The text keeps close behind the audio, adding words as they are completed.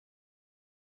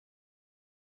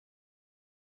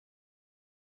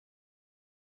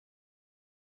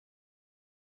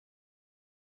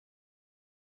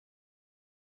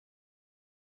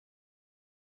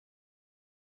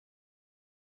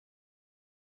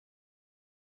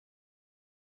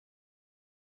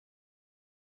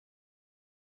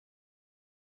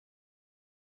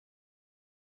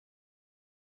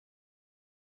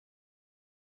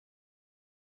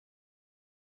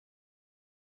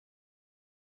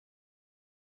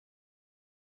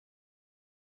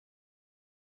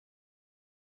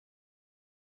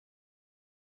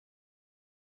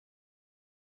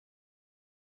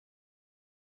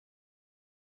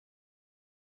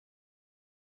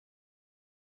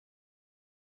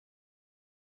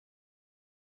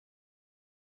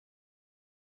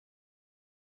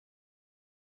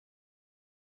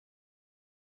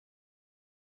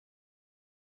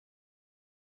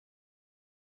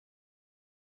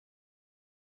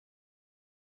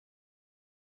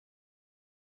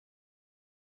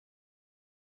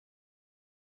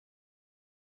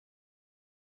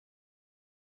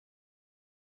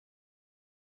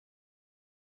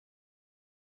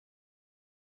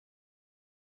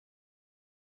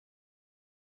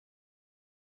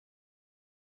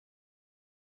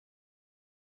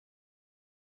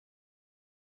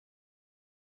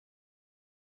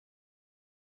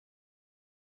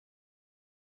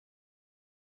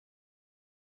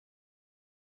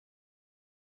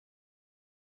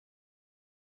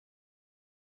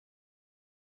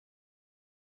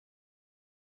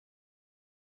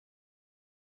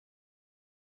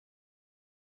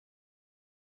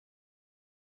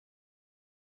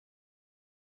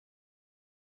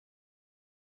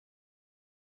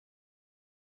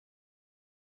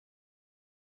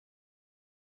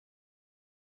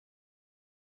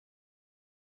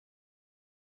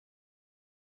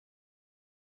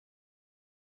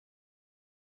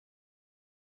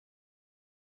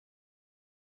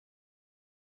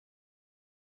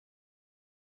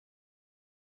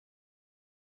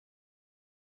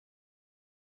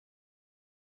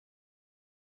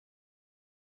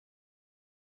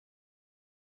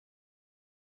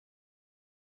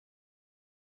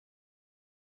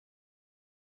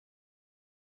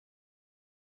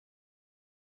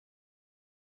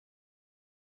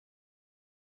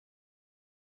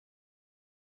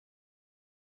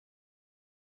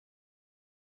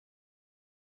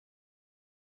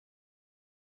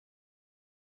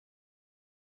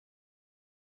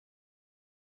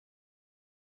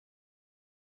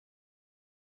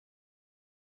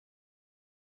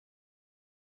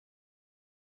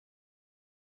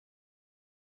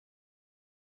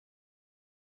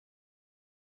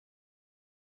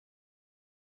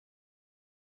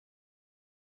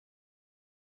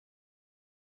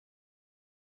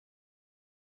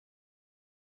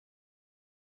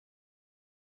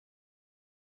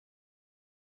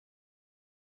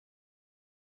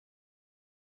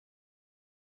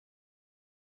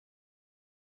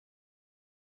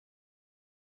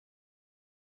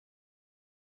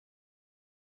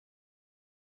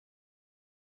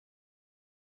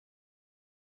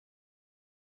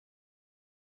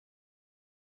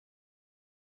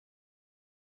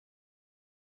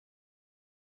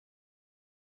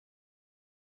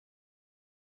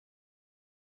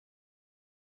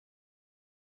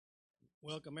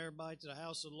Welcome everybody to the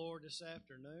house of the Lord this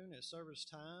afternoon at service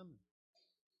time.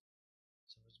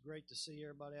 So it's great to see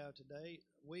everybody out today.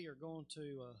 We are going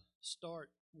to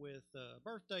start with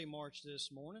birthday march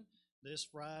this morning. This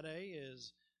Friday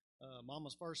is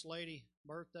Mama's First Lady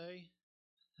birthday.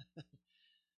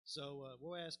 So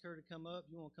we'll ask her to come up.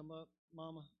 You want to come up,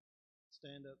 Mama?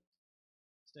 Stand up.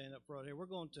 Stand up front here. We're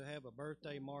going to have a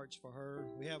birthday march for her.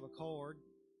 We have a card.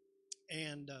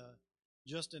 And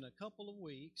just in a couple of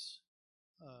weeks,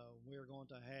 we're going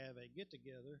to have a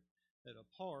get-together at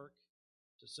a park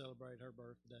to celebrate her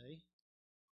birthday.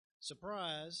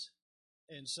 Surprise!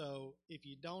 And so if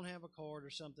you don't have a card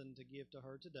or something to give to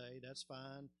her today, that's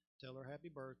fine. Tell her happy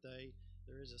birthday.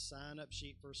 There is a sign-up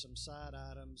sheet for some side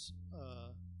items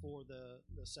for the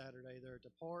Saturday there at the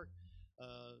park.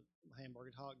 Hamburger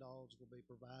and hot dogs will be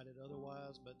provided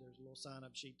otherwise, but there's a little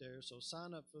sign-up sheet there. So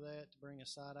sign up for that to bring a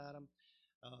side item.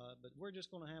 But we're just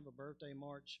going to have a birthday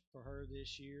march for her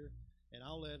this year, and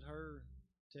I'll let her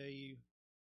tell you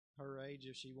her age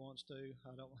if she wants to.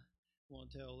 I don't want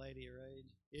to tell a lady her age.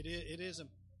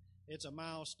 It's a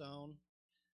milestone.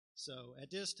 So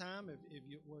at this time, if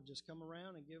you will just come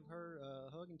around and give her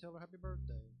a hug and tell her happy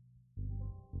birthday.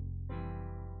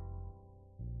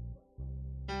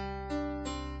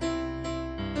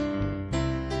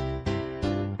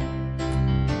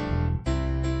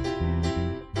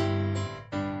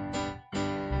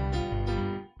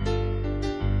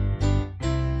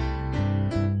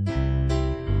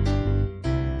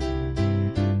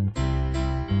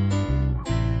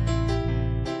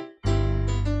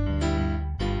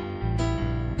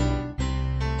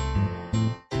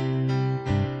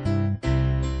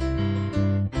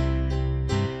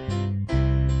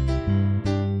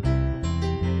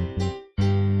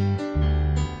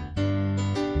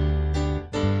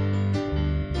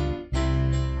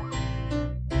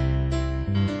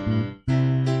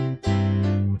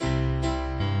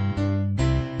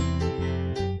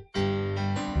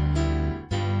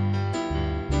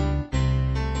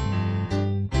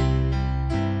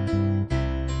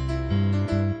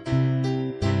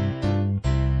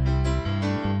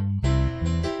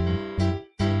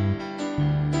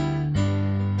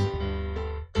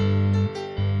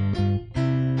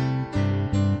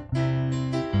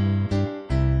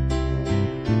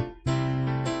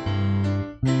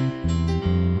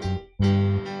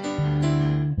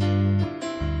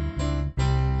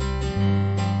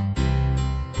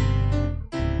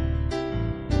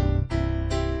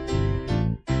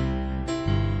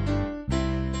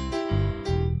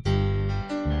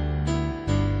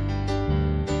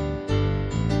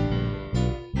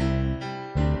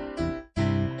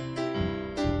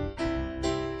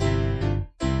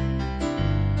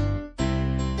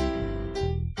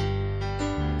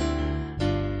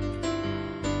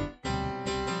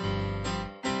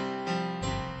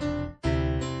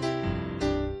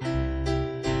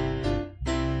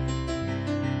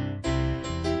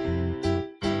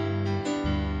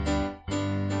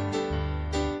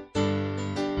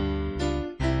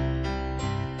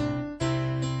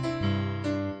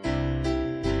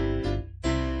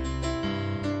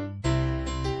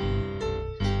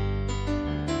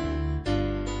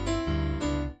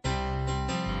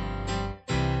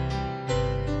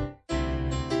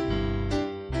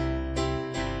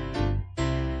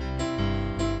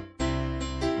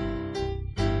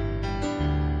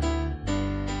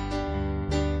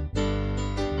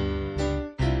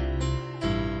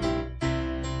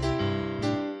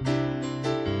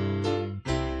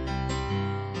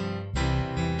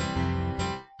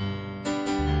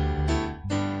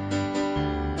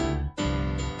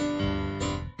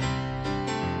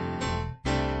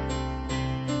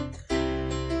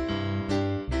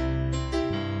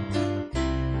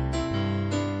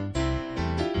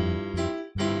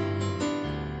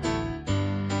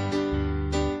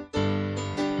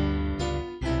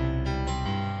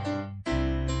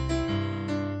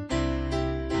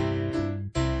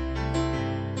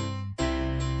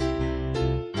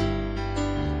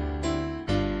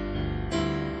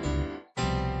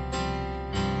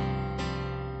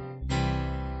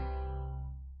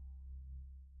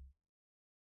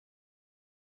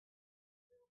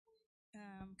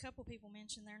 A couple people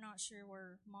mentioned they're not sure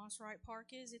where Moss Wright Park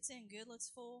is. It's in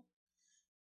Goodlettsville.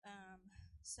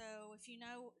 So if you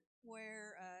know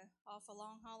where off of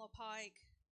Long Hollow Pike,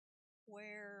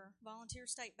 where Volunteer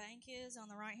State Bank is on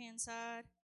the right-hand side,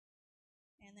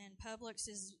 and then Publix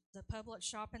is the Publix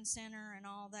shopping center and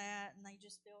all that, and they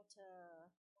just built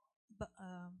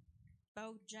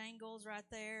Bojangles right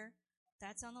there.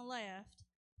 That's on the left.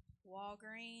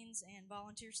 Walgreens and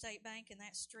Volunteer State Bank and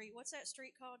that street. What's that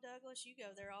street called, Douglas? You go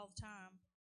there all the time.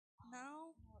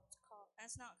 No,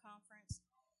 that's not conference.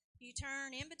 You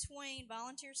turn in between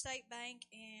Volunteer State Bank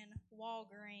and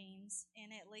Walgreens,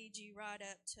 and it leads you right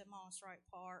up to Moss Wright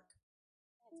Park.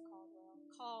 It's Caldwell.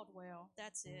 Caldwell,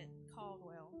 that's it,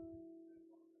 Caldwell.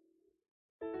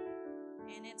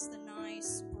 And it's the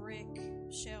nice brick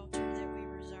shelter that we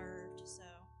reserved, so.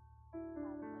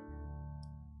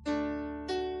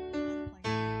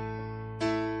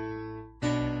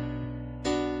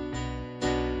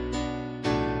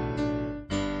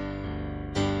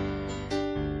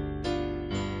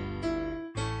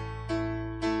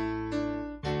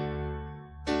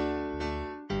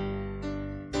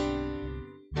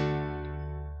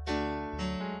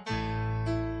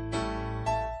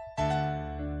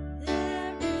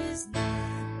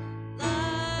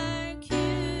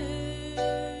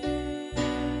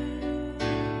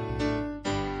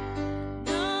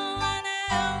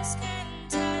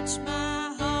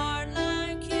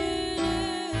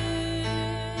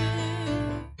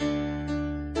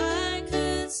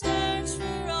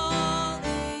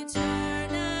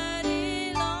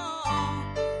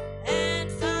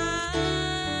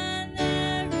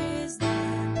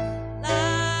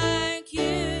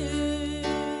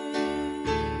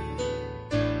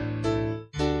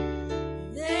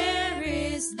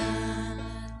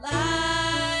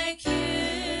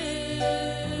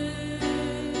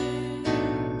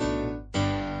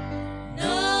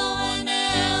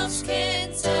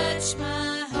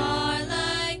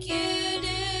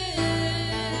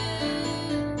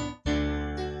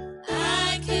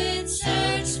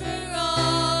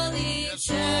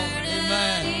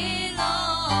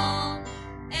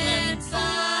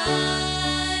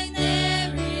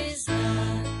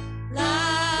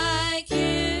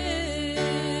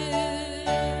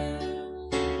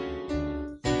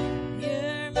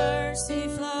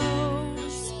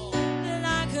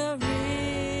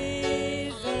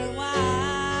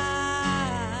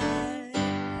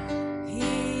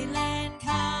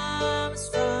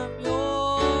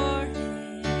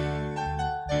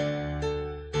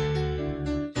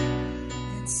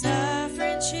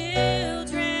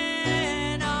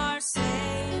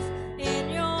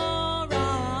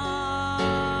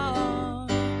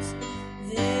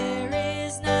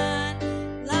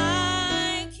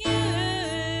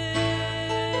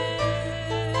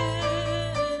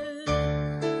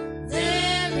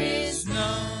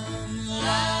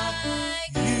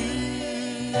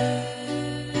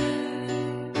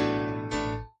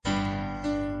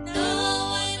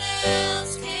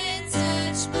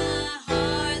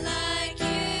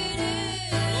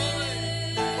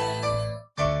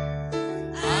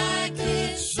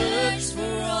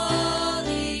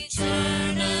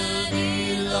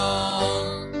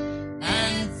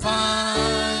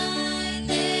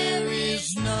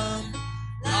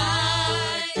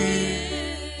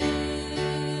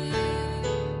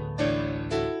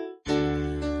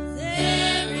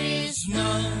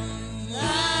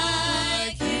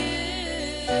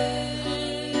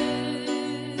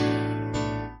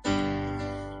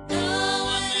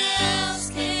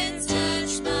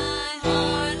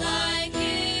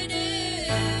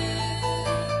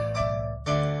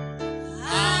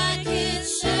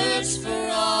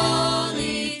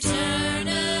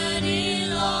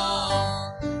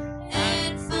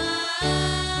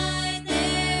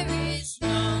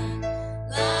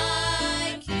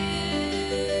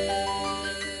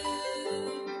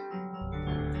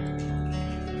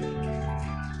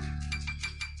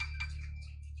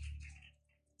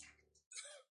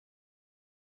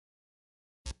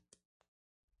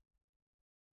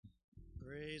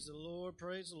 Praise the Lord,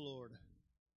 praise the Lord.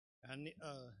 I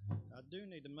do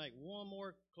need to make one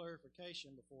more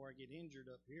clarification before I get injured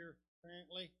up here,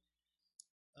 apparently,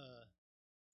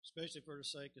 especially for the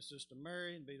sake of Sister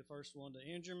Mary and be the first one to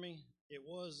injure me. It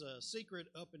was a secret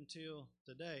up until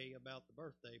today about the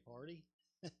birthday party,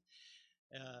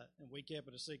 and we kept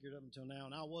it a secret up until now,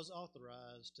 and I was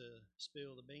authorized to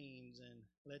spill the beans and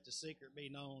let the secret be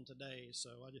known today, so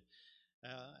I just,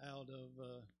 out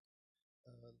of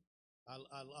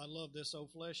I love this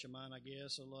old flesh of mine, I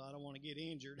guess. So I don't want to get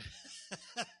injured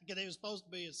because it was supposed to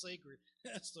be a secret.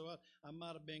 So I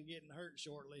might have been getting hurt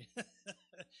shortly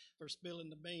for spilling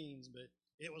the beans, but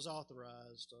it was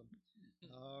authorized.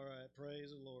 All right,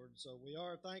 praise the Lord. So we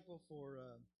are thankful for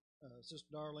Sister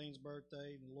Darlene's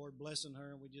birthday, and the Lord blessing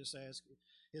her, and we just ask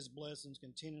His blessings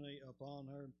continually upon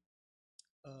her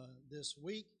this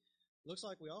week. Looks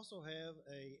like we also have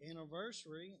a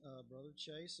anniversary. Brother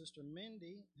Chase, Sister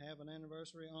Mindy have an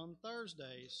anniversary on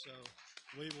Thursday, so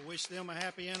we will wish them a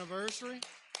happy anniversary.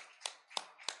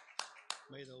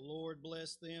 May the Lord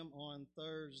bless them on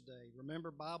Thursday.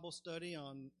 Remember Bible study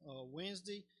on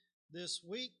Wednesday. This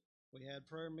week, we had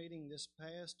prayer meeting this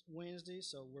past Wednesday,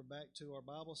 so we're back to our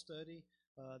Bible study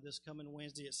this coming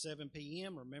Wednesday at 7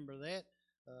 p.m. Remember that.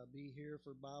 Be here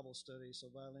for Bible study, so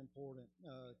vitally important.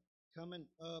 Coming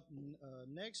up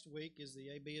next week is the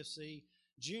ABFC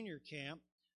Junior Camp,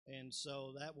 and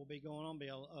so that will be going on. Be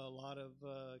a lot of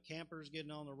campers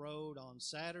getting on the road on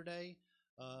Saturday,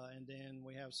 and then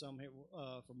we have some here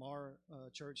from our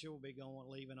church here will be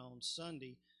leaving on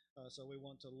Sunday. So we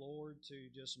want the Lord to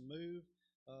just move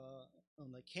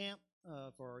on the camp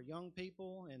for our young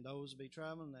people and those who be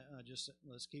traveling. Just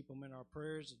let's keep them in our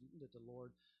prayers that the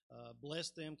Lord bless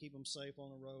them, keep them safe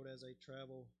on the road as they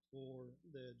travel for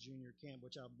the junior camp,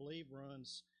 which I believe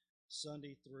runs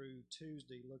Sunday through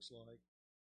Tuesday. Looks like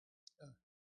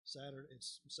Saturday.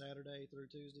 It's Saturday through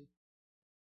Tuesday.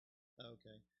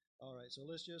 Okay. All right. So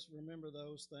let's just remember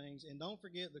those things, and don't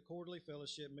forget the quarterly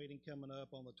fellowship meeting coming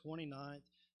up on the 29th.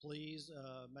 Please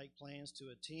make plans to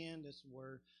attend. This is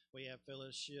where we have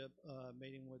fellowship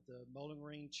meeting with the Bowling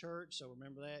Green Church. So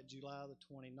remember that, July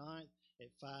the 29th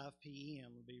at 5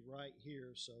 p.m. It'll be right here.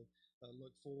 So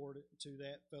look forward to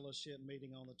that fellowship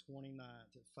meeting on the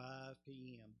 29th at 5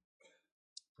 p.m.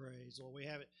 Praise the Lord. We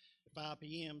have it at 5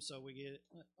 p.m. so we get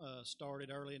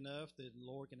started early enough that the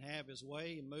Lord can have His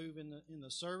way and move in the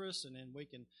service, and then we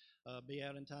can be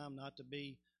out in time not to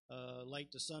be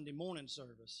late to Sunday morning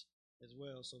service as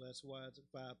well. So that's why it's at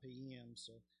 5 p.m.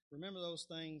 So remember those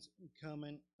things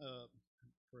coming up.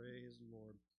 Praise the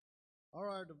Lord. All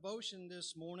right, our devotion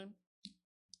this morning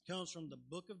comes from the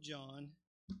book of John,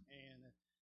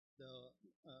 and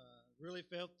really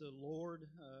felt the Lord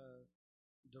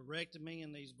directed me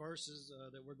in these verses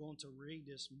that we're going to read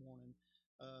this morning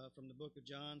from the book of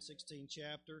John, 16th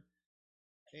chapter.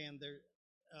 And they're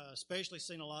especially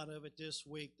seen a lot of it this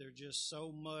week. There's just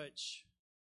so much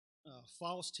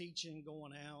false teaching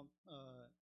going out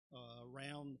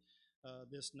around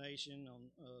this nation,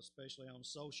 especially on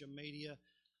social media.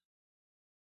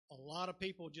 A lot of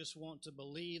people just want to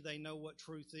believe they know what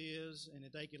truth is and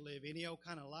that they can live any old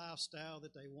kind of lifestyle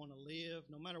that they want to live,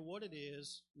 no matter what it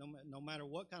is, no matter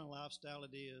what kind of lifestyle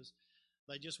it is.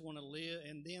 They just want to live,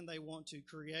 and then they want to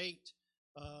create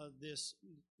this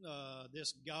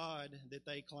God that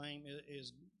they claim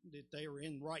is that they are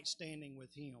in right standing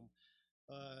with Him.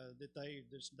 That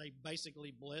they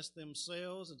basically bless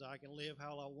themselves, and I can live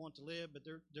how I want to live, but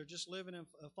they're just living in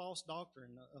a false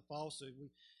doctrine, a falsehood.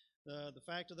 The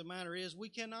fact of the matter is, we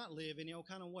cannot live any old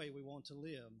kind of way we want to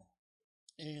live.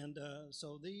 And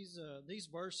so these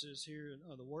verses here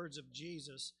are the words of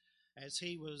Jesus as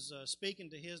He was speaking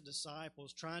to His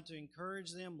disciples, trying to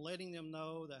encourage them, letting them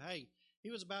know that, hey, He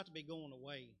was about to be going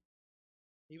away.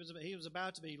 He was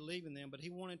about to be leaving them, but He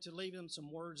wanted to leave them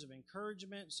some words of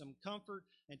encouragement, some comfort,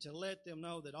 and to let them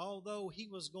know that although He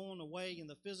was going away in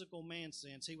the physical man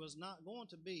sense, He was not going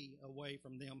to be away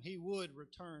from them. He would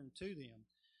return to them.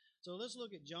 So let's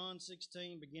look at John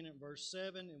 16, beginning at verse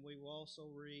 7, and we will also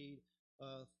read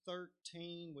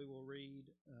 13. We will read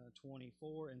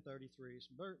 24 and 33.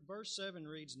 So verse 7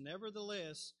 reads,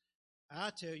 "Nevertheless, I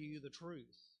tell you the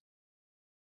truth."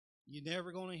 You're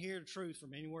never going to hear the truth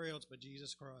from anywhere else but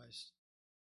Jesus Christ.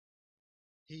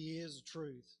 He is the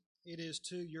truth. It is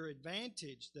to your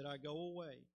advantage that I go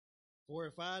away. For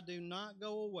if I do not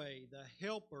go away, the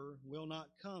Helper will not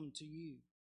come to you.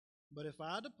 But if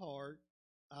I depart,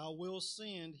 I will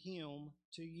send Him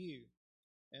to you.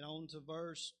 And on to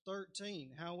verse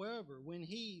 13. However, when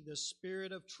He, the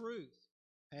Spirit of truth,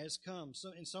 has come,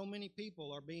 so many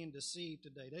people are being deceived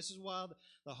today. This is why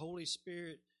the Holy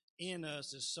Spirit in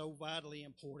us is so vitally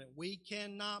important. We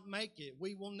cannot make it.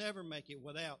 We will never make it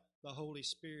without the Holy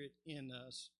Spirit in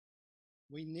us.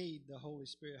 We need the Holy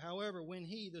Spirit. However, when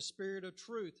He, the Spirit of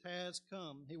truth, has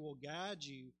come, He will guide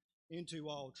you into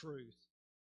all truth.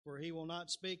 For He will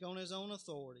not speak on His own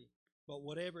authority, but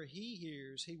whatever He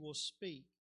hears, He will speak,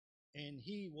 and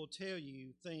He will tell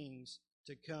you things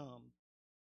to come.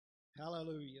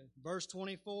 Hallelujah. Verse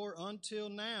 24, "Until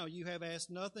now you have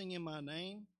asked nothing in my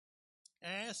name.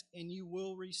 Ask and you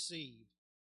will receive.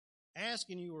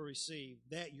 Ask and you will receive,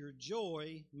 that your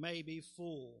joy may be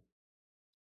full."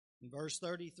 In verse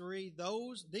 33,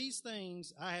 "These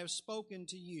things I have spoken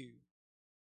to you,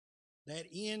 that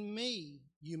in me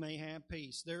you may have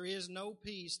peace." There is no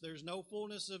peace. There's no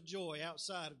fullness of joy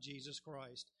outside of Jesus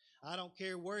Christ. I don't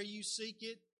care where you seek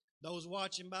it. Those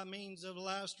watching by means of the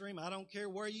live stream, I don't care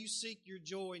where you seek your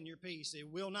joy and your peace.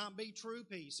 It will not be true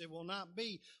peace. It will not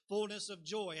be fullness of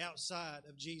joy outside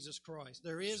of Jesus Christ.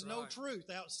 There is no truth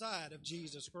outside of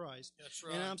Jesus Christ. That's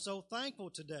right. And I'm so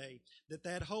thankful today that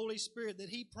that Holy Spirit that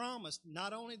He promised,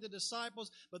 not only the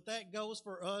disciples, but that goes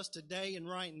for us today and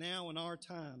right now in our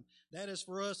time. That is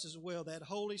for us as well, that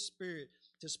Holy Spirit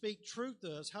to speak truth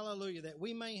to us, hallelujah, that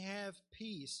we may have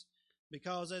peace.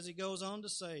 Because as He goes on to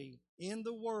say, in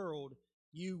the world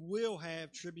you will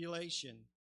have tribulation.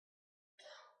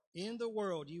 In the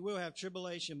world you will have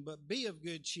tribulation, but be of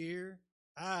good cheer.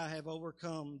 I have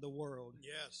overcome the world.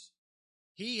 Yes.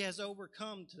 He has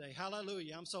overcome today.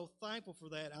 Hallelujah. I'm so thankful for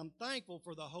that. I'm thankful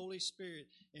for the Holy Spirit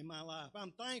in my life.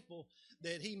 I'm thankful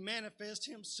that He manifests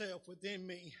Himself within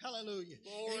me. Hallelujah.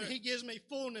 Glory. And He gives me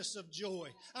fullness of joy.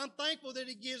 I'm thankful that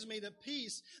He gives me the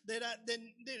peace that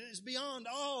is beyond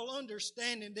all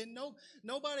understanding, that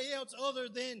nobody else other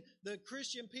than the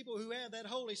Christian people who have that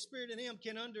Holy Spirit in them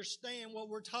can understand what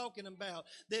we're talking about.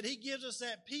 That He gives us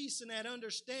that peace and that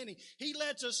understanding. He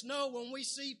lets us know when we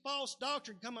see false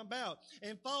doctrine come about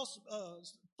and false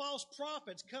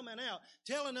prophets coming out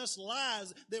telling us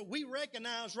lies, that we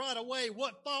recognize right away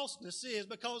what falseness is,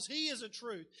 because He is the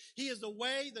truth. He is the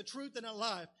way, the truth, and the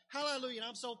life. Hallelujah. And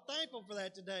I'm so thankful for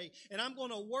that today. And I'm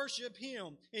going to worship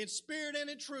Him in spirit and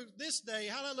in truth this day.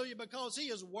 Hallelujah. Because He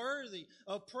is worthy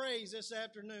of praise this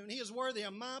afternoon. He is worthy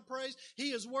of my praise.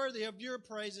 He is worthy of your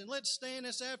praise. And let's stand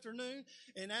this afternoon.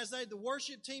 And as the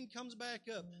worship team comes back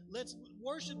up, let's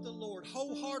worship the Lord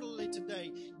wholeheartedly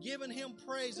today, giving Him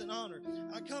praise and honor.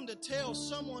 I come to tell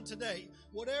someone today,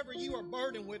 whatever you are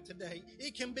burdened with today,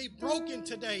 it can be broken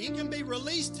today. It can be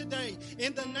released today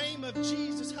in the name of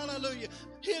Jesus. Hallelujah.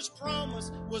 His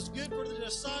promise was good for the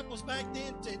disciples back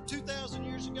then, 2,000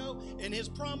 years ago, and His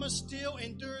promise still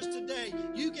endures today.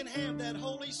 You can have that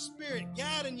Holy Spirit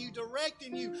guiding you,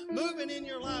 directing you, moving in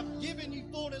your life, giving you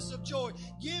fullness of joy,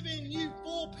 giving you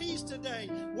full peace today.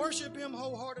 Worship Him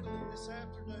wholeheartedly this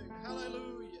afternoon.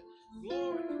 Hallelujah.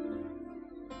 Glory.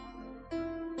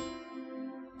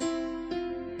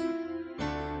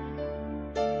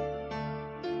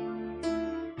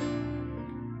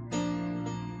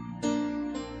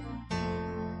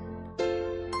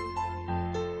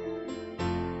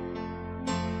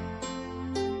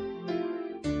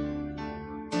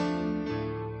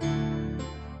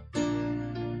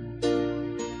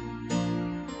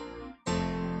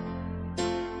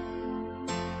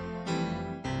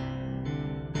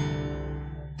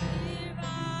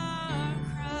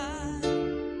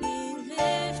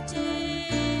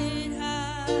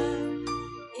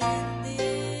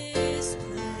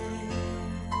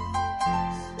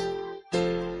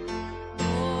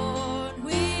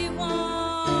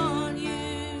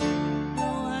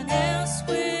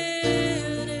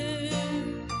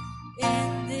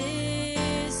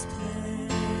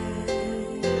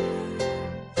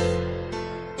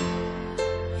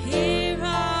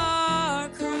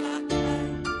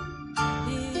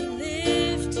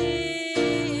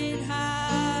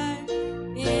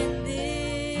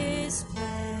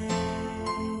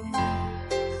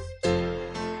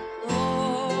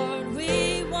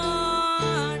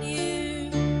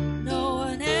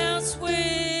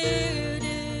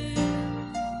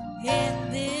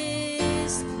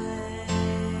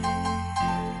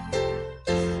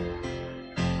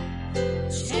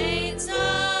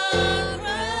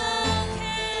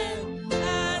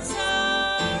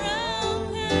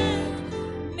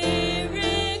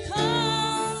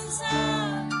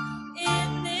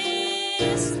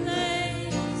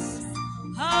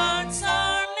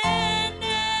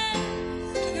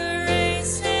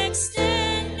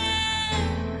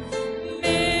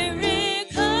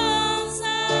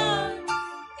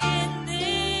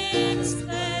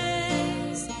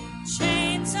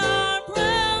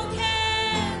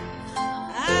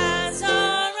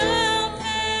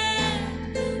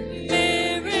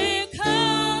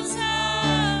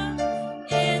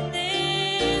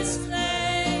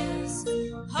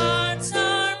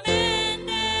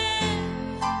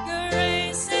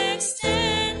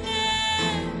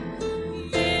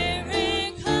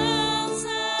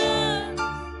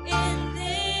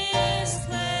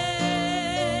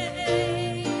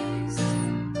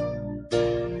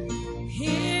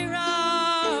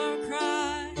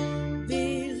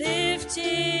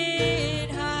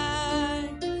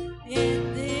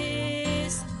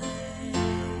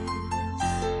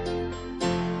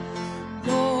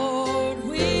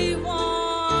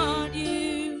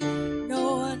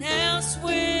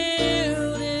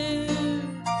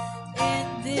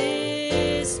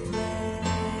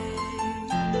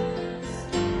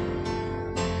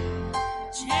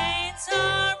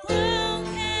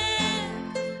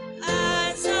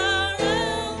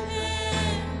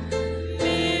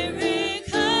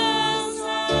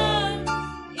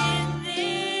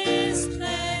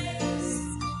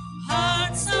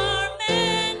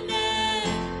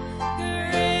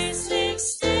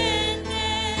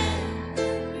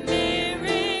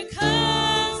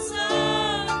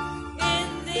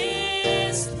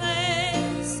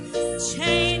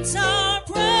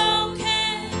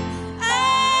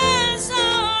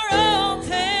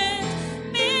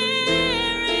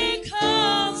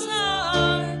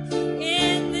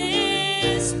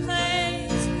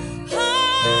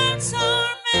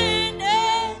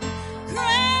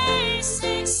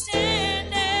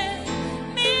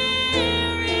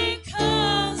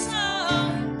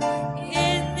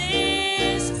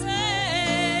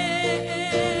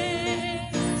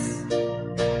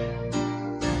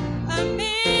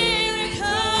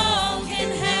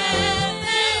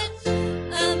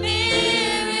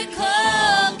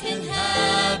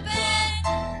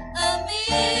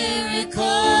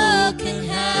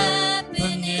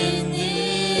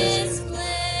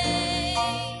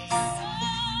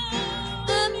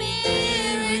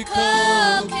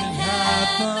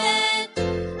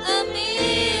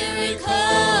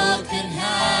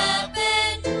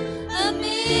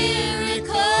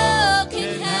 miracle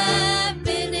can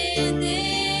happen in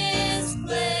this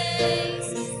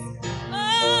place.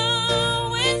 Oh,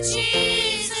 when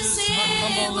Jesus is,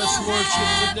 Come on, let's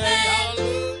worship today.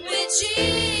 Hallelujah. with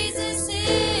Jesus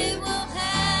it will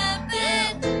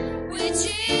happen. With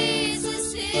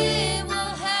Jesus it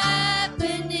will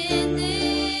happen in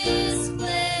this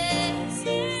place.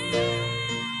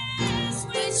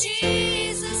 With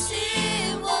Jesus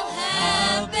it will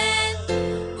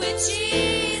happen. With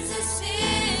Jesus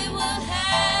it will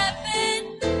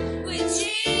happen. With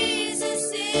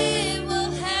Jesus it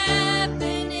will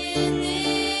happen in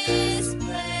this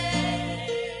place.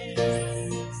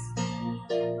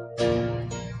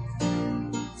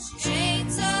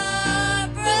 Chains are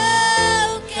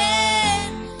broken,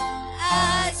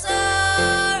 eyes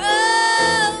are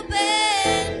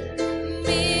open,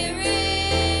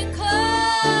 miracles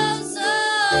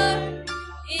are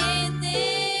in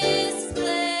this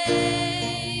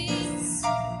place.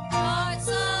 Hearts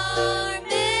are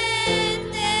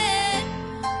mended,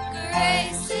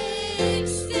 grace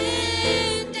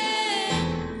extended,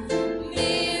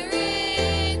 miracles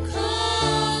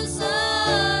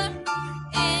are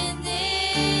in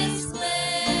this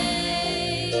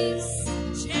place.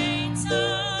 Chains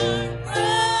are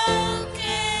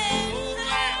broken,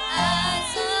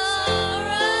 eyes are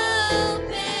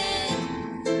open,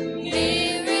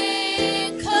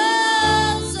 miracles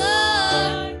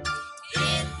are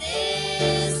in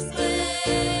this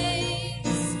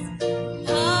place.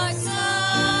 Hearts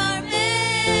are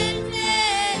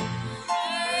mended,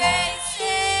 grace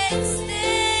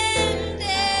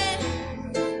extended,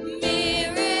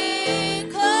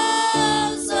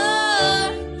 miracles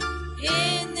are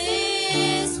in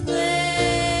this place.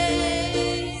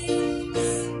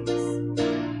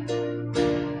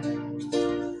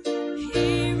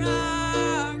 Hear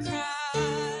our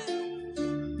cry,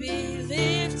 be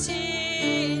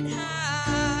lifted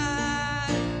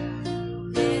high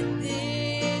in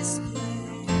this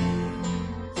place.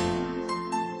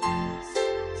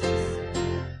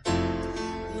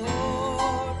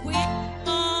 Lord, we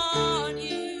on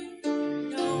you,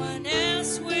 no one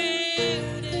else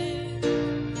will do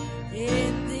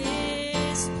in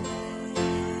this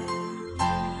place.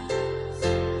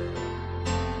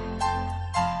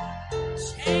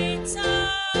 Chains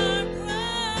are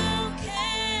broken,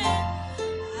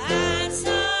 eyes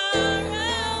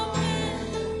are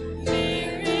open,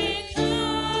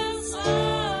 miracles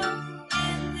are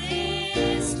in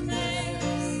this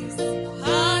place.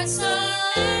 Hearts are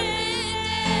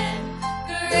mended,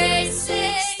 grace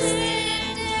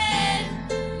extended,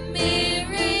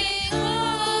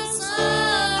 miracles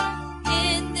are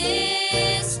in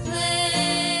this place.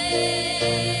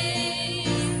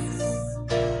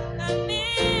 A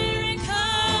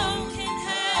miracle can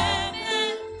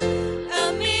happen.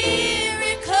 A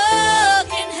miracle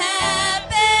can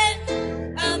happen.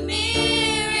 A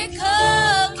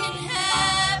miracle can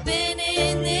happen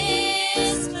in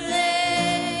this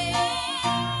place.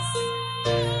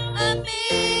 A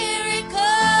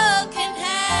miracle can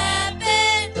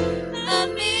happen. A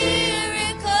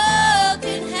miracle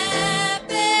can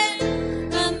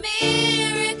happen. A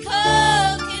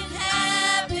miracle can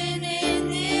happen in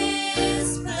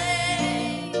this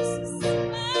place.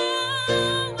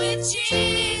 Oh, with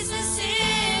Jesus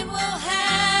it will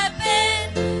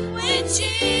happen. With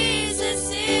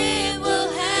Jesus it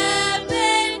will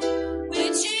happen.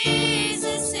 With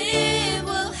Jesus it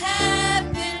will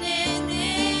happen in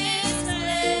this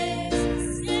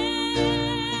place.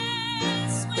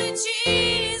 Yes, with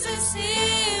Jesus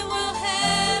it will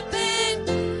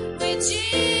happen. With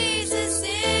Jesus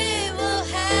it will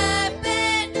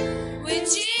happen.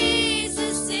 With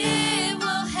Jesus it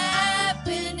will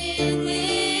happen in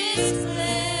this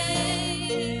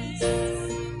place.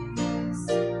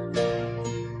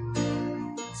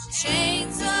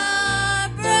 Chains are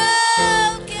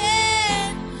broken,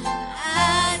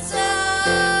 eyes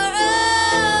are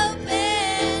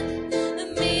open,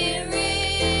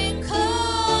 miracles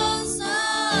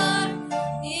are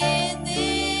in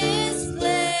this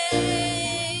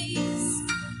place.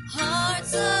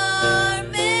 Hearts are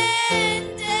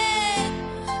mended,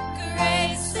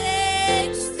 grace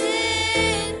extended,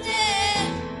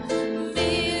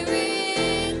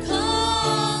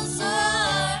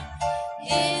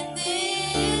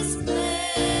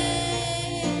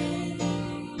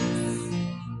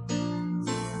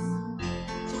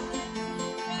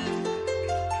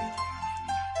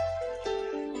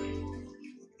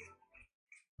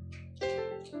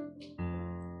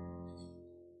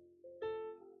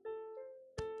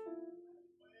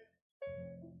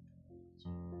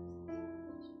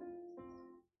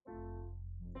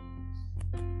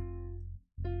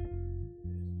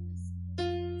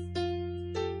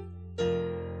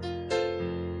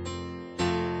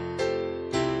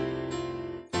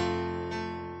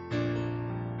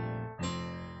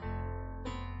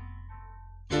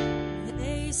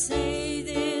 say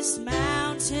this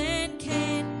mountain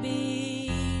can't be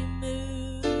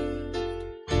moved.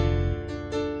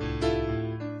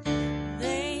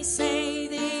 They say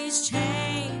these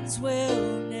chains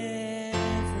will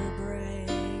never break.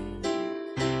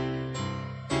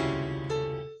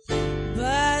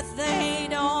 But they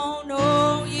don't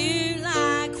know you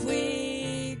like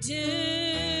we do.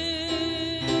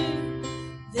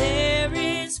 There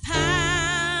is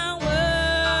power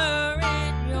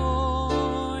in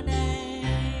your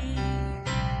name.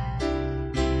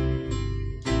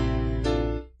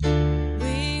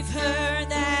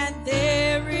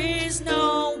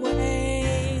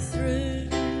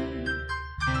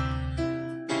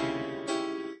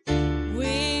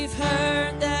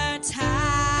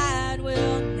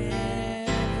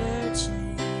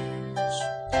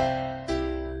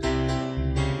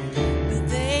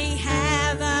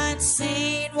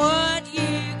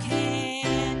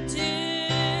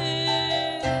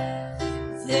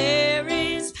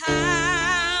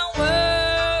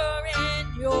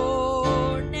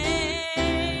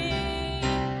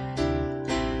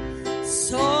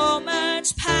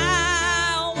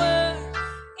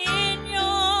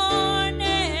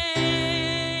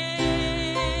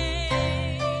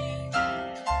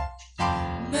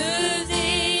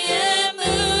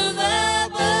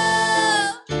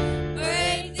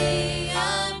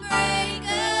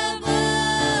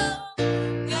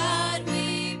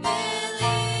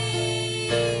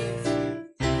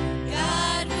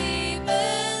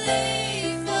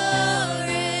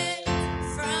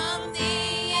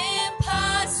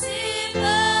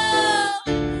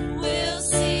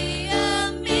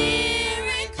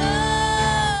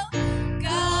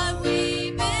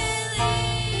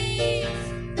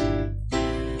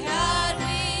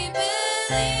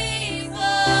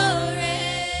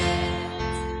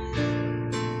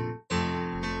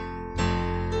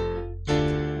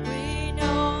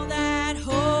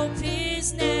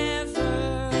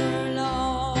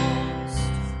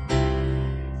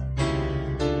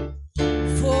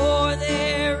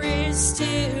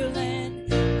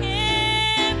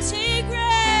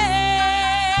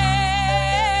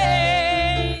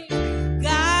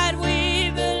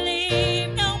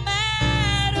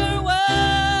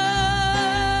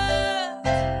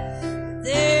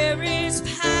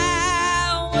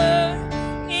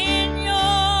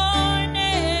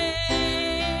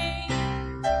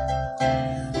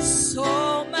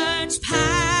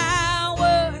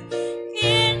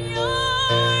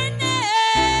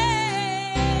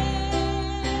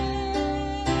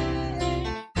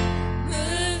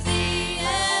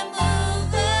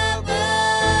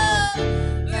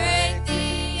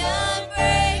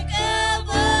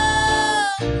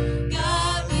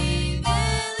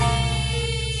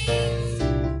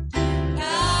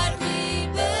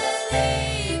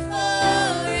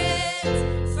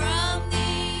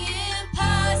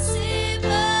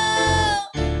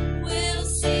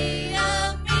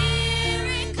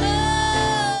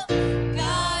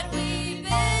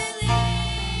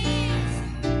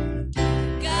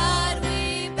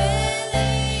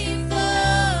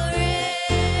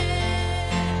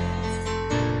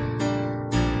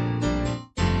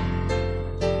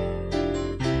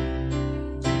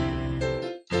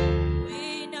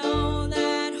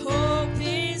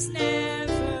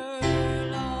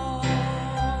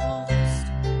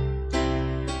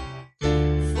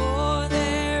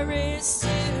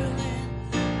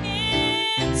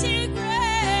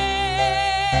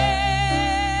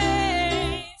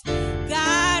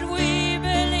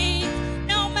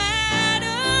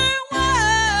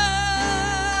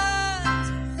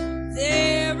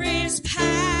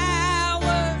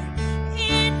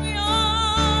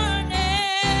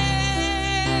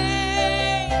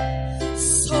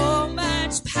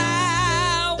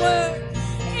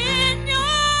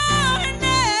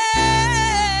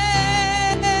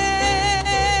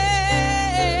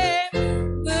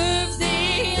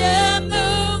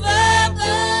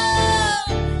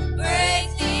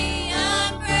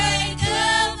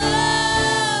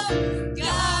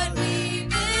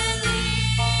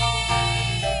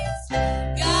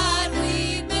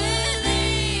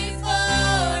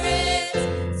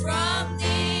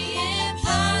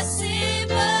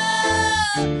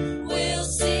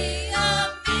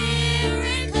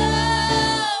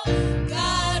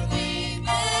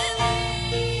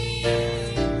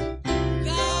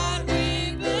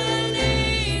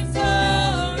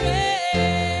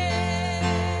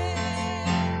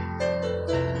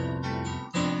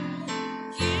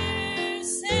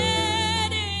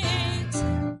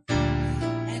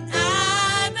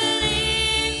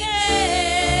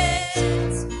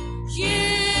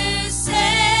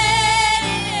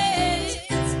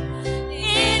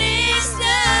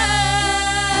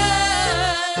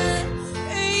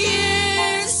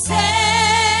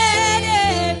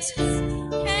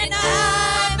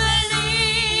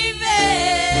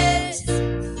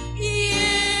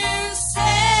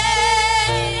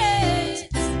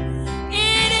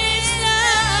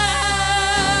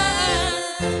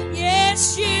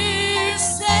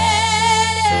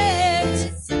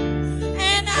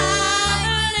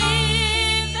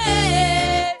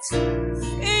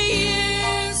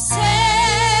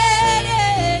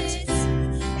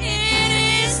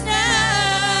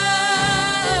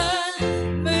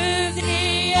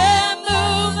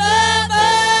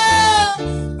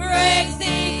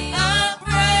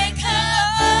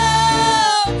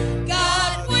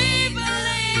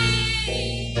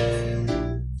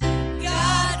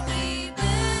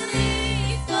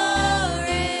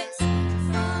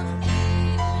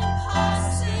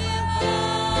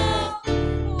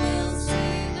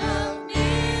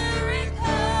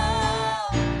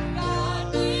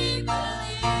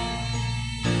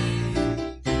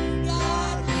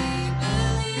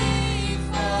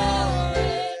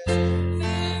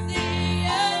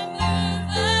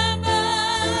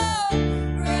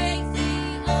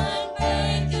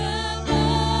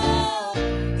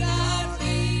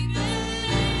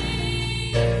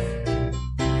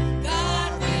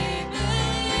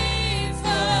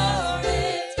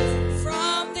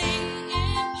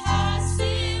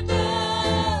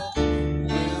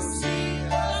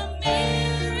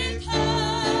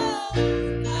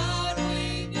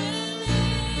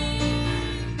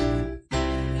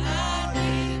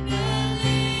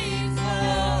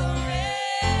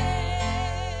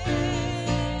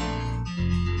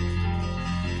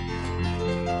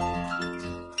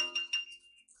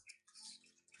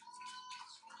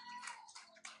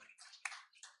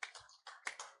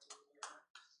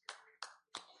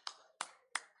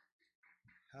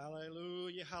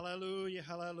 Hallelujah, hallelujah,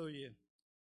 hallelujah.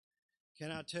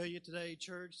 Can I tell you today,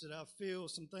 church, that I feel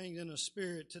some things in the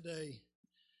spirit today.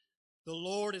 The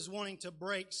Lord is wanting to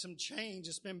break some chains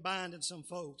that's been binding some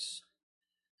folks.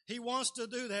 He wants to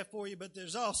do that for you, but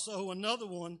there's also another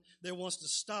one that wants to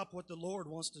stop what the Lord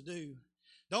wants to do.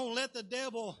 Don't let the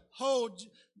devil hold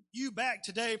you back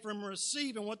today from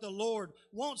receiving what the Lord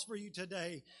wants for you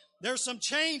today. There's some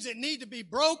chains that need to be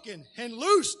broken and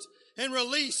loosed and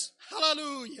released.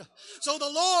 Hallelujah. So the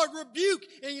Lord rebuke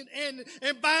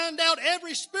and bind out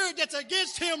every spirit that's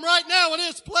against him right now in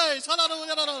this place.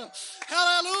 Hallelujah.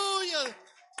 Hallelujah.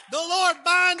 The Lord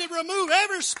bind and remove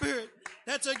every spirit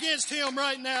that's against him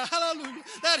right now. Hallelujah.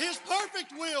 That his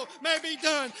perfect will may be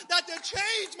done. That the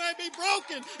chains may be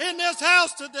broken in this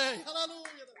house today.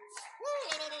 Hallelujah.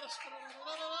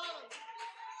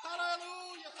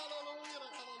 Hallelujah. Hallelujah.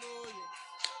 Hallelujah.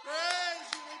 Praise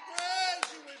you. We praise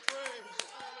you. We praise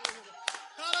you.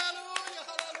 Hallelujah.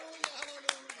 Hallelujah.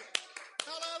 Hallelujah.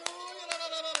 Hallelujah.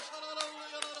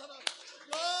 Hallelujah.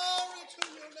 Glory to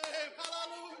your name.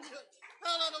 Hallelujah.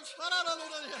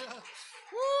 Hallelujah.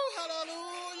 Woo,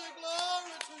 hallelujah.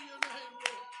 Glory to your name,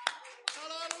 Lord.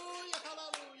 Hallelujah.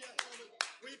 Hallelujah.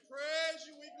 We praise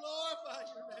you. We glorify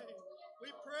your name. We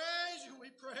praise you. We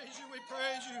praise you. We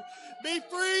praise you. Be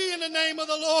free in the name of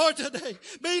the Lord today.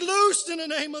 Be loosed in the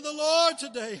name of the Lord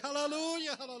today.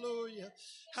 Hallelujah. Hallelujah.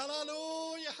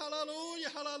 Hallelujah. Hallelujah.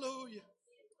 Hallelujah.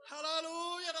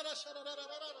 Hallelujah.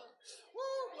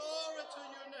 Woo, glory to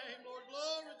your name, Lord.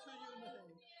 Glory to your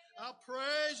name. I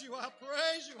praise you. I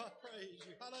praise you. I praise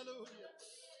you. Hallelujah.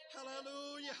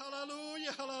 Hallelujah.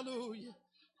 Hallelujah. Hallelujah.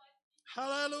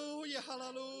 Hallelujah.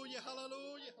 Hallelujah. Hallelujah.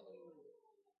 Hallelujah.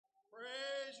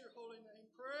 Praise your holy name.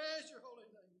 Praise your holy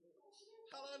name.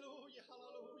 Hallelujah.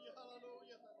 Hallelujah.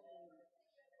 Hallelujah. Hallelujah.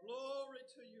 Glory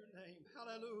to your name.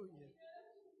 Hallelujah.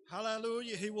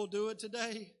 Hallelujah. He will do it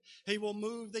today. He will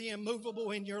move the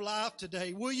immovable in your life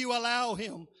today. Will you allow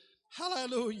him,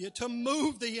 hallelujah, to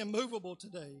move the immovable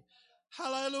today?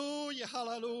 Hallelujah.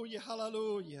 Hallelujah.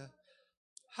 Hallelujah.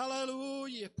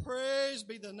 Hallelujah. Praise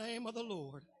be the name of the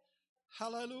Lord.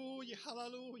 Hallelujah.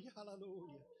 Hallelujah.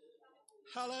 Hallelujah.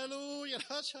 Hallelujah.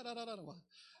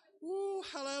 Ooh,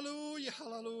 hallelujah,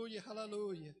 hallelujah,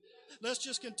 hallelujah. Let's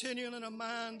just continue in a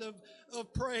mind of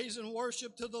praise and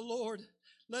worship to the Lord.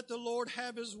 Let the Lord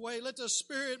have his way. Let the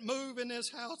Spirit move in this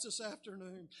house this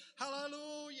afternoon.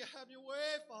 Hallelujah. Have your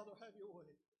way, Father. Have your way.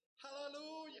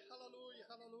 Hallelujah, hallelujah,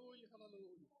 hallelujah,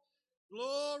 hallelujah.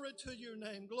 Glory to your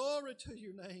name. Glory to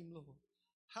your name, Lord.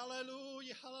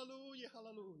 Hallelujah, hallelujah,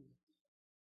 hallelujah.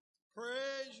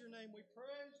 Praise your name. We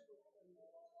praise you.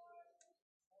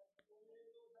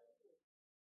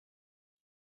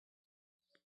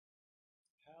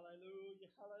 Hallelujah,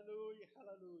 hallelujah,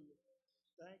 hallelujah.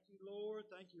 Thank you, Lord.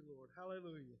 Thank you, Lord.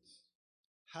 Hallelujah.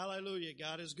 Hallelujah.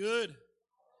 God is good.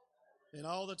 And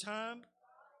all the time,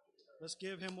 let's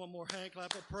give him one more hand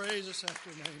clap of praise this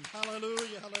afternoon.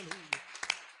 Hallelujah, hallelujah.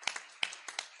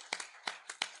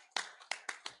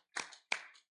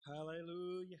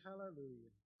 Hallelujah,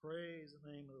 hallelujah. Praise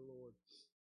the name of the Lord.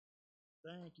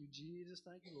 Thank you, Jesus.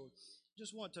 Thank you, Lord.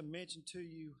 Just want to mention to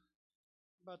you,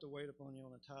 I'm about to wait upon you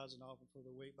on the tithes and offering for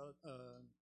the week, but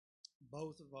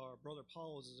both of our Brother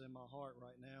Paul's is in my heart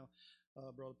right now.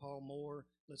 Brother Paul Moore,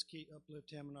 let's uplift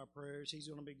him in our prayers. He's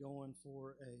going to be going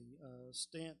for a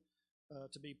stent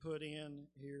to be put in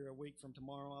here a week from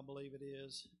tomorrow, I believe it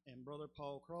is. And Brother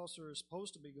Paul Crosser is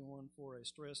supposed to be going for a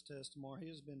stress test tomorrow. He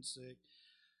has been sick.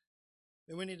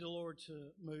 And we need the Lord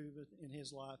to move in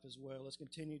his life as well. Let's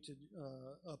continue to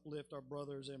uplift our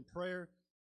brothers in prayer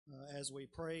as we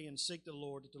pray and seek the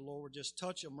Lord, that the Lord would just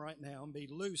touch them right now and be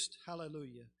loosed.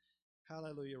 Hallelujah.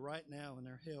 Hallelujah. Right now in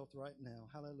their health right now.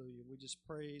 Hallelujah. We just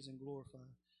praise and glorify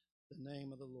the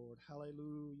name of the Lord.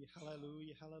 Hallelujah.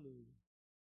 Hallelujah. Hallelujah.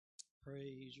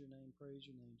 Praise your name. Praise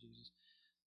your name, Jesus.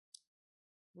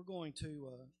 We're going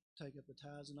to take up the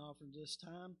tithes and offerings this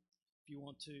time. If you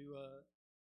want to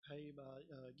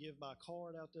give by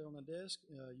card out there on the desk,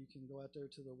 you can go out there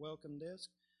to the welcome desk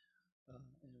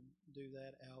and do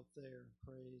that out there.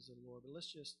 Praise the Lord. But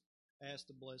let's just ask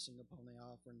the blessing upon the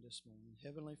offering this morning.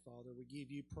 Heavenly Father, we give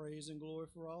you praise and glory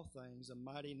for all things, the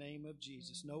mighty name of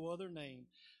Jesus. No other name,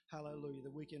 hallelujah,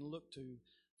 that we can look to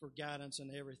for guidance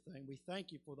in everything. We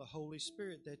thank you for the Holy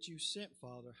Spirit that you sent,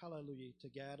 Father, hallelujah, to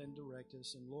guide and direct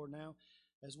us. And Lord, now,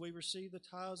 as we receive the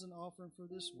tithes and offering for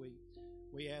this week,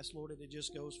 we ask, Lord, that it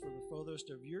just goes for the furthest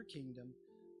of your kingdom.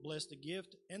 Bless the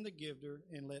gift and the giver,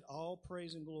 and let all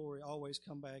praise and glory always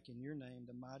come back in your name,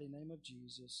 the mighty name of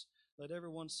Jesus. Let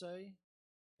everyone say,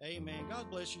 amen. God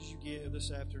bless you as you give this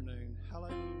afternoon.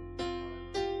 Hallelujah.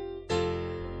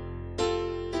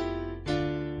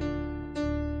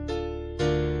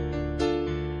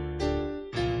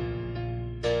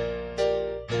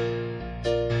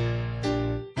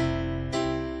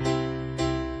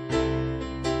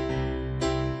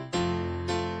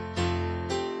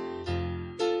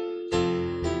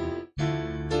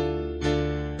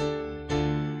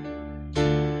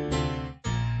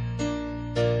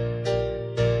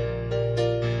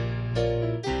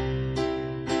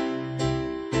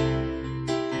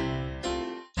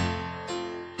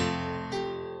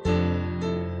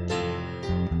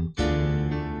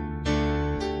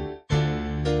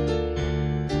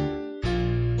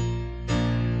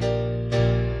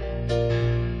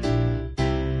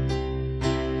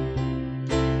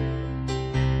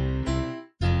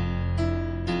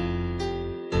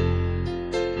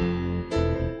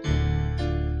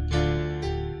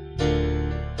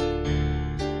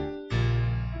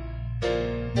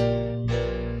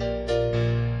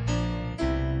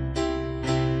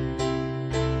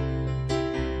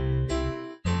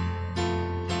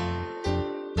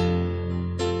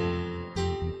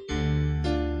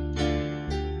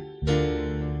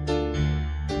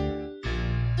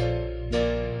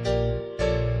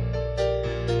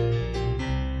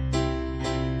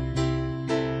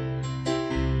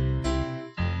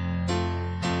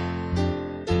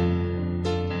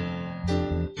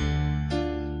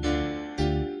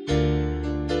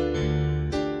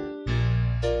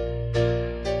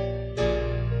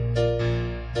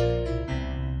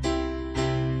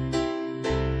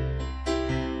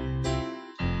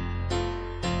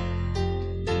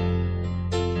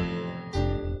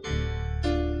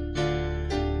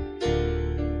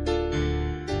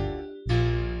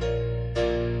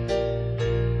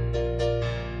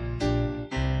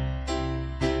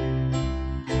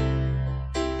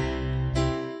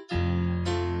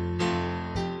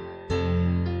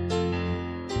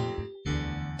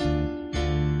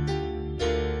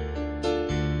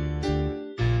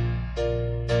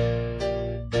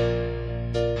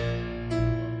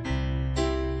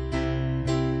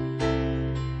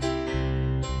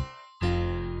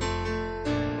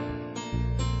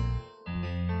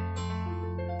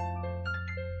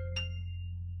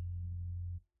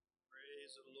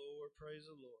 Praise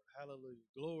the Lord. Hallelujah.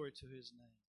 Glory to his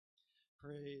name.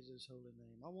 Praise his holy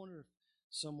name. I wonder if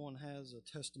someone has a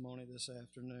testimony this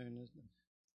afternoon that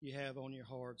you have on your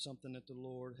heart, something that the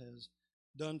Lord has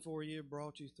done for you,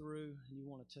 brought you through, and you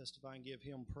want to testify and give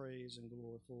him praise and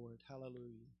glory for it.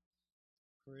 Hallelujah.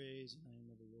 Praise the name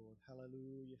of the Lord.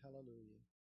 Hallelujah. Hallelujah.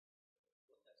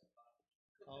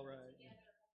 All right.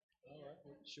 All right.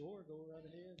 Well, sure. Go right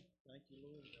ahead. Thank you,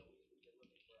 Lord. Yes.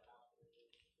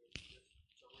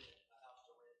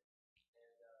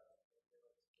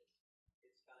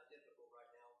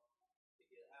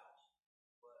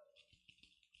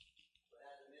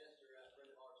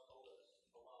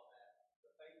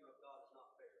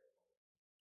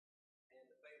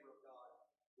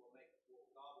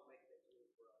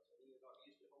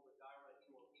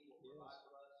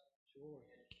 Sure.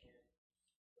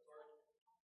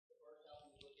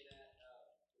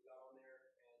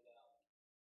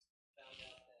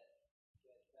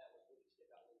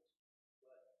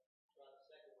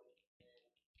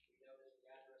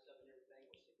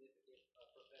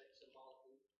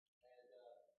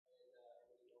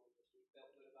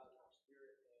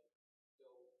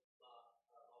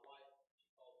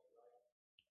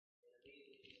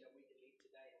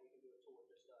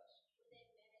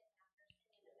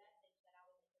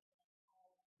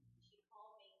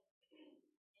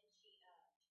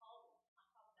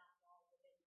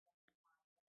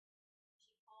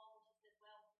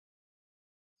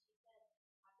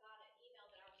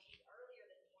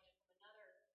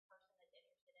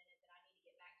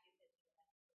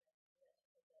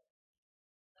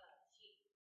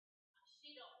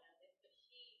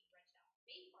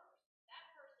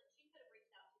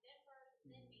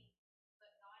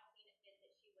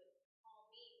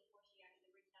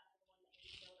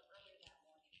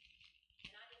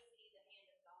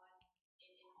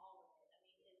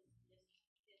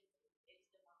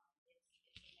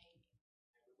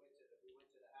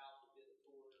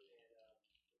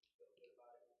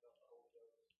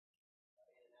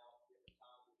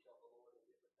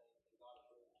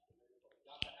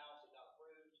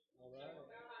 All right.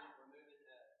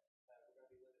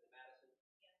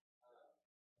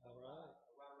 All right.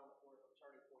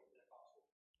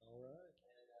 All right.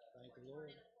 Thank the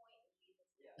Lord.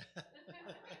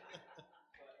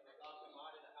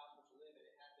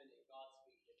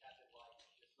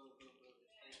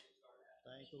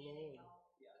 Thank the Lord.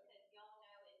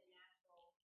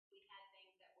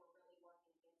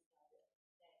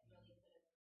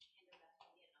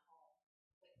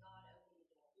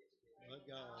 But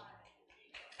God.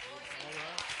 All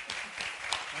right.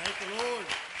 Thank the Lord.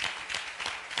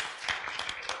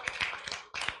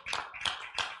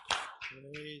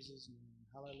 Praise his name.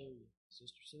 Hallelujah.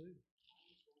 Sister Sue.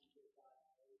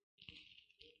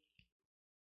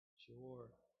 Sure.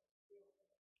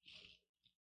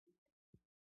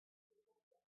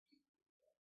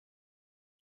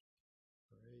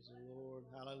 Praise the Lord.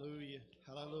 Hallelujah.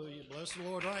 Hallelujah. Bless the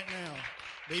Lord right now.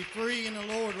 Be free in the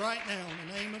Lord right now in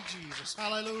the name of Jesus.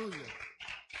 Hallelujah.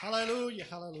 Hallelujah.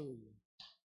 Hallelujah.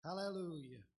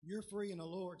 Hallelujah. You're free in the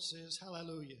Lord, says.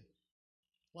 Hallelujah.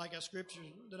 Like a scripture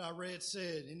that I read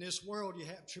said, in this world you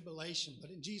have tribulation, but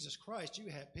in Jesus Christ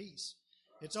you have peace.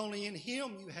 It's only in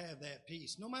him you have that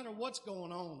peace, no matter what's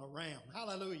going on around.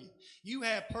 Hallelujah. You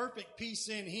have perfect peace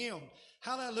in him.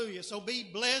 Hallelujah. So be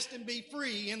blessed and be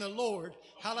free in the Lord.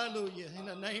 Hallelujah. In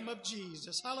the name of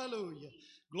Jesus. Hallelujah.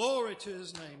 Glory to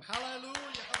his name. Hallelujah.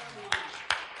 Hallelujah.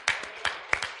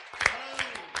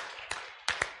 Hallelujah.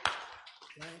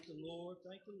 Thank the Lord.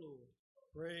 Thank the Lord.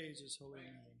 Praise his holy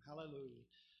name. Hallelujah.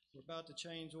 We're about to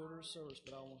change order of service,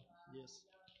 but I want, yes.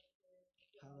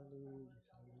 Hallelujah.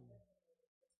 Hallelujah.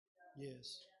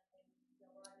 Yes.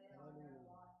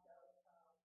 Hallelujah.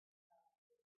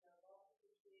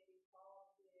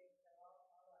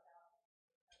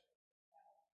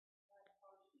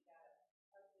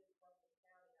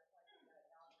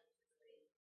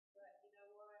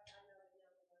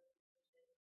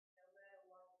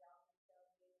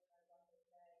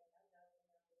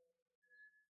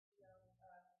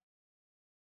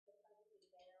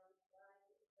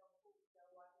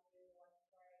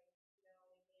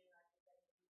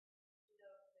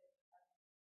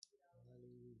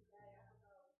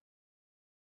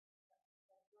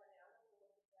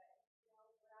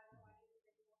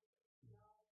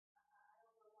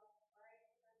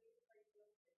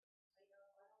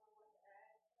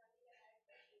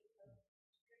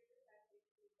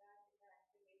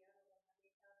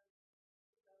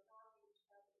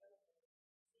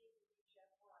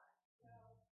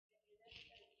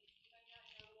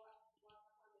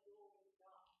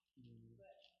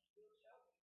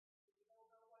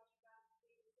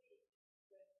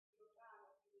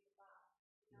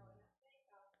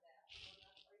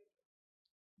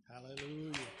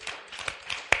 Hallelujah.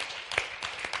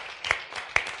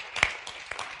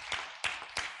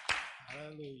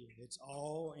 Hallelujah. It's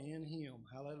all in Him.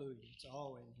 Hallelujah. It's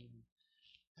all in Him.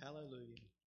 Hallelujah.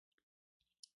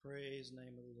 Praise the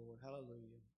name of the Lord.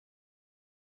 Hallelujah.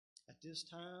 At this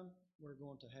time, we're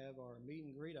going to have our meet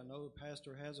and greet. I know the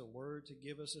pastor has a word to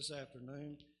give us this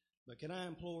afternoon, but can I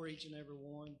implore each and every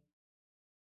one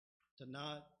to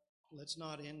let's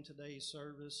not end today's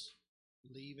service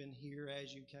leaving here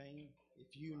as you came.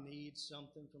 If you need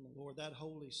something from the Lord, that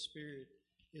Holy Spirit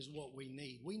is what we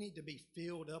need. We need to be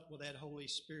filled up with that Holy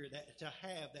Spirit to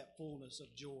have that fullness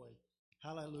of joy.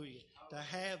 Hallelujah. To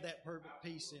have that perfect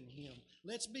peace in Him.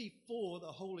 Let's be full of the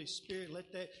Holy Spirit.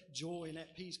 Let that joy and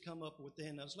that peace come up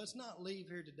within us. Let's not leave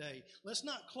here today. Let's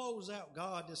not close out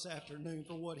God this afternoon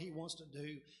for what He wants to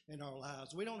do in our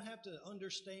lives. We don't have to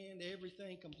understand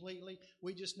everything completely.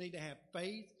 We just need to have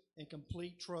faith and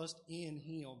complete trust in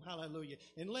Him. Hallelujah.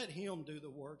 And let Him do the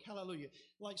work. Hallelujah.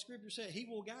 Like Scripture said, He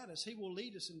will guide us. He will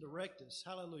lead us and direct us.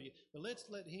 Hallelujah. But let's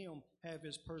let Him have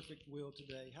His perfect will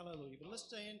today. Hallelujah. But let's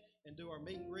stand and do our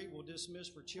meet and greet. We'll dismiss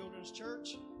for Children's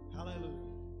Church. Hallelujah.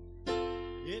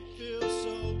 It feels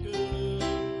so good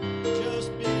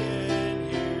just being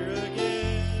here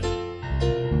again.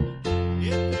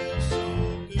 It feels so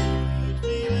good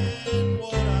feeling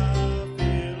what I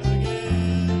feel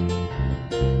again.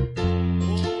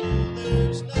 Oh,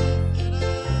 there's nothing I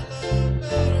love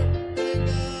better than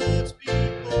God's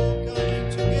people coming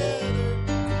together.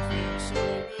 It feels so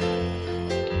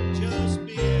good just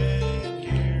being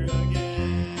here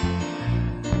again.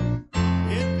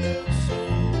 It feels so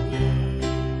good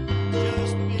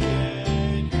just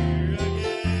being here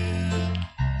again.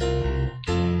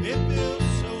 It feels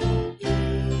so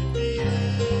good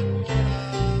feeling what I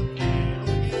feel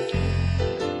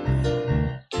again.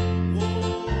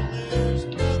 Oh, there's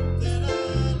nothing I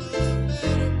love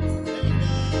better than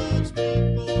God's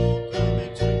people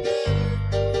coming together.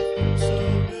 It feels so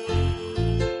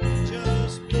good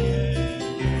just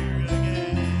being here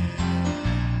again.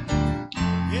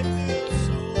 It feels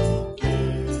so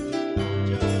good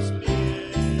just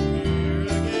being here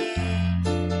again.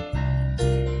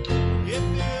 It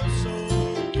feels so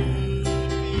good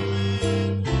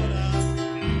feeling what I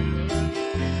feel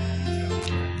again.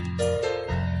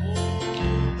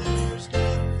 Oh, there's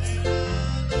nothing I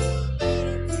love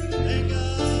better than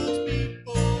God's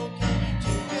people coming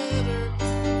together.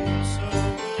 It feels so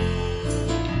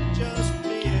good just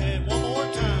being one more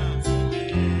time.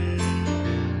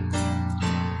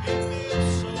 It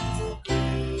feels so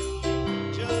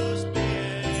good just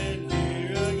being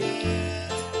here again.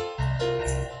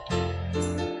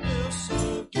 Feels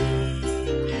so good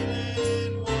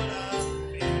feeling what I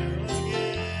feel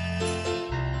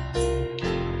again.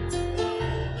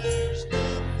 Oh, there's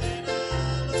nothing I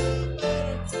love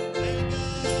better than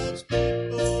God's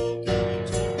people coming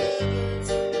together.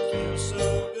 It feels so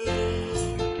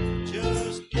good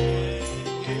just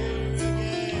being here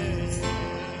again.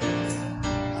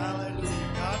 Hallelujah.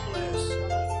 God bless.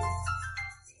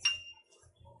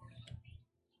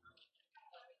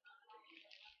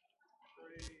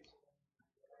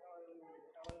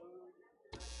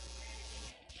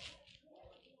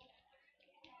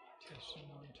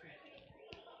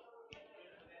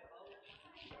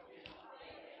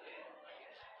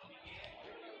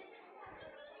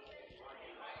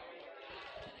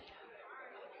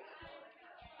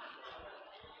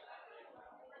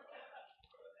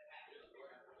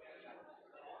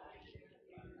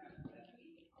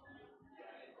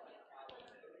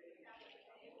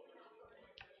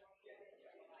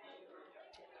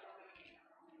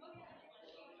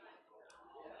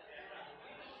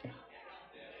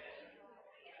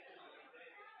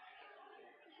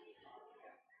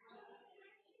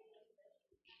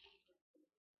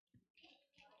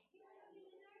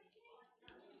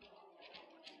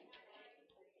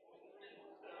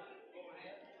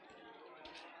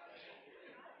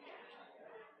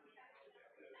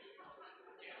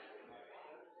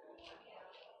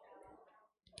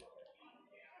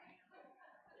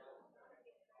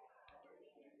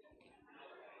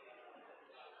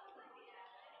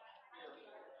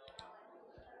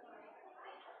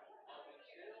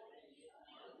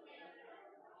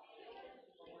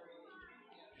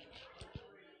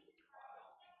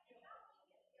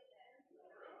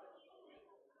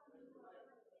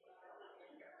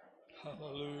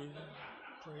 Hallelujah.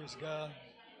 Praise God.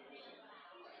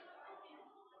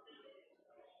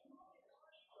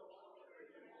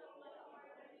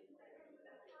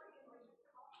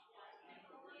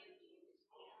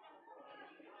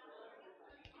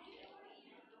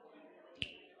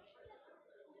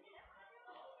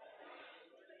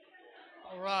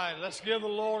 All right, let's give the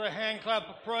Lord a hand clap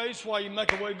of praise while you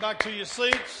make your way back to your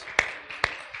seats.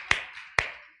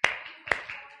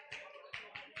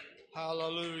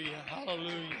 Hallelujah,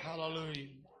 hallelujah, hallelujah.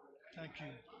 Thank you.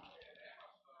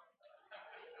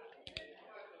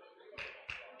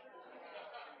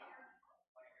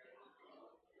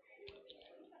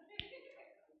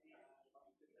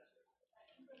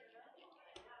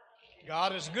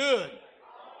 God is good.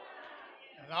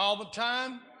 And all the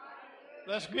time,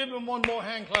 let's give him one more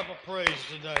hand clap of praise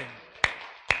today.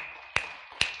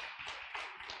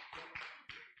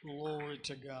 Glory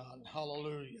to God.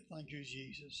 Hallelujah. Thank you,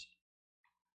 Jesus.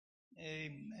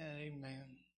 Amen. Amen.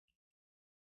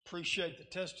 Appreciate the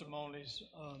testimonies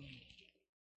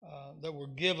that were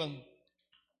given.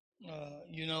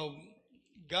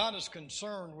 God is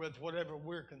concerned with whatever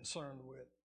we're concerned with.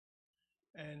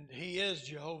 And he is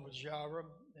Jehovah Jireh,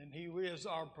 and he is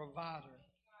our provider.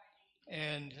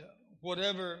 And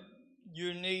whatever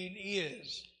your need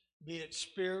is, be it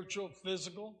spiritual,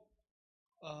 physical,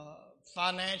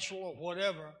 financial, or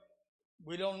whatever,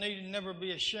 we don't need to never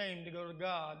be ashamed to go to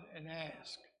God and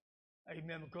ask.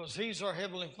 Amen. Because he's our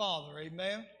Heavenly Father.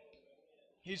 Amen.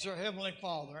 He's our Heavenly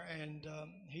Father. And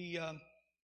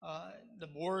the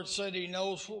Word said he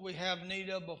knows what we have need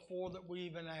of before that we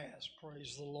even ask.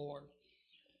 Praise the Lord.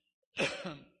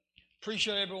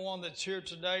 Appreciate everyone that's here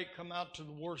today. Come out to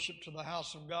the worship to the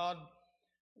house of God.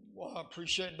 Well, I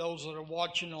appreciate those that are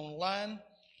watching online,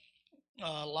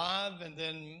 live, and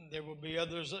then there will be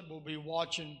others that will be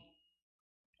watching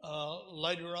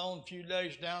later on, a few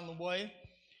days down the way.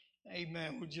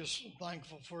 Amen. We're just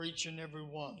thankful for each and every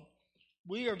one.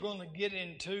 We are going to get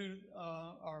into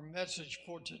our message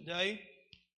for today.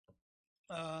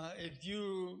 If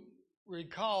you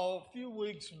recall, a few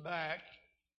weeks back,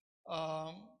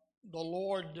 the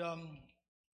Lord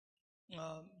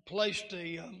placed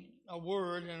a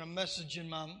word and a message in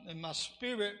my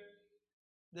spirit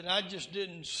that I just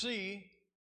didn't see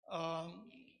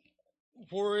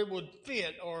where it would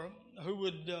fit or who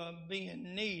would be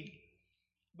in need.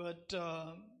 But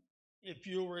if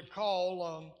you'll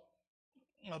recall,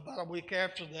 about a week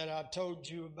after that, I told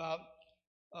you about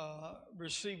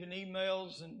receiving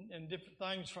emails and different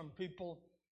things from people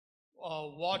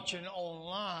watching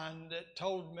online that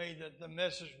told me that the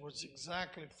message was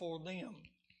exactly for them.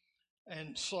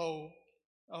 And so,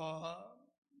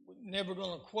 never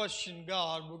going to question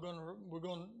God. We're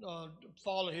going to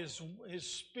follow His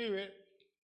Spirit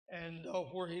and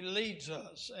where He leads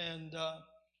us. And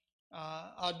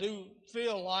I do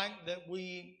feel like that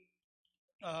we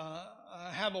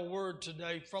have a word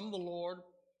today from the Lord,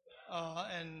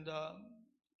 and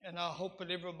I hope that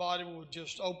everybody will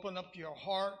just open up your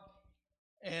heart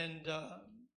and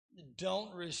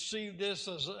don't receive this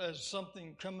as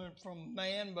something coming from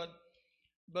man,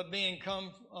 but being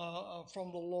come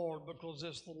from the Lord, because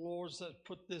it's the Lord's that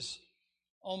put this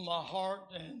on my heart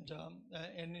and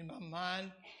in my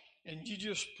mind. And you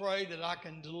just pray that I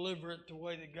can deliver it the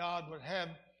way that God would have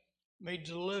me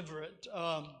deliver it.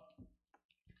 I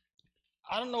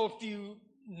don't know if you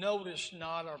noticed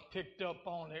not or picked up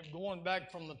on it, going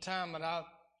back from the time that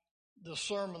the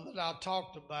sermon that I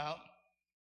talked about.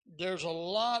 There's a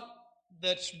lot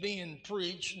that's being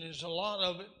preached, and there's a lot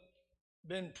of it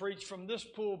been preached from this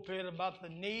pulpit about the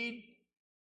need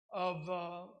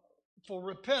for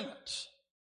repentance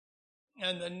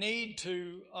and the need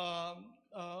to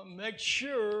make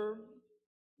sure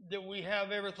that we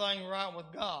have everything right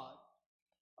with God.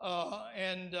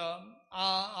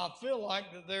 I feel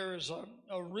like that there is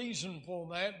a reason for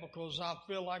that, because I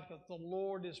feel like that the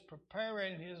Lord is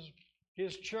preparing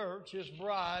His church, His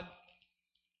bride,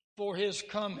 for His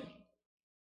coming.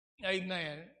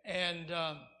 Amen. And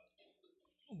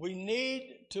we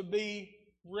need to be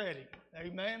ready.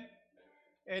 Amen.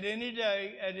 At any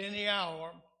day, at any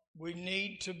hour, we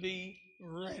need to be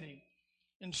ready.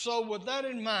 And so with that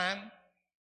in mind,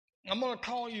 I'm going to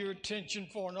call your attention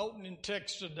for an opening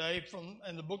text today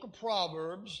in the book of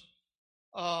Proverbs,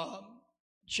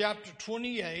 chapter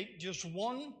 28, just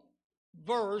one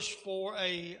verse for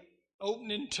a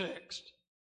opening text.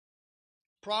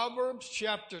 Proverbs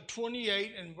chapter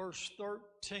 28 and verse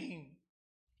 13.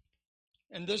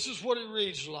 And this is what it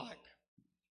reads like.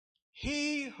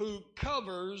 He who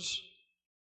covers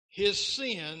his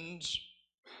sins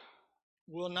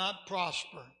will not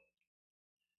prosper,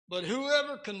 but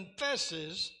whoever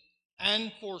confesses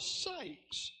and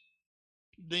forsakes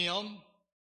them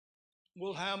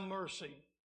will have mercy.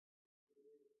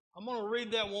 I'm going to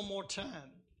read that one more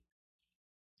time.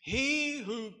 He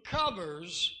who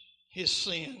covers his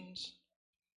sins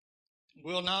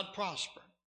will not prosper,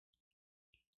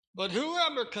 but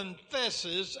whoever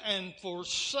confesses and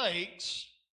forsakes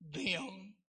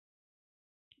them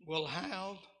will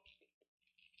have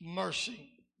mercy.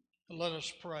 Let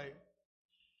us pray.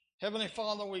 Heavenly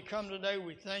Father, we come today,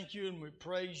 we thank you and we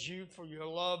praise you for your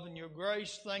love and your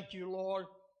grace. Thank you, Lord,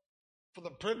 for the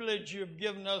privilege you have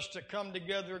given us to come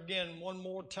together again one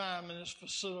more time in this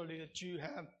facility that you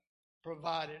have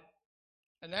provided.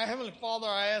 And now, Heavenly Father,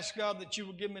 I ask, God, that you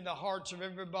will give me the hearts of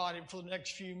everybody for the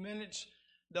next few minutes,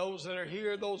 those that are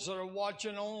here, those that are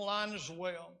watching online as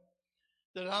well,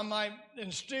 that I might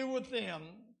instill with them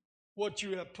what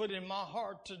you have put in my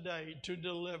heart today to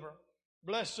deliver.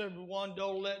 Bless everyone.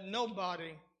 Don't let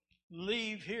nobody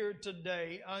leave here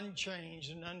today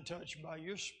unchanged and untouched by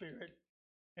your Spirit.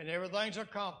 And everything's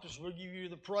accomplished. We'll give you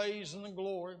the praise and the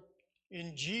glory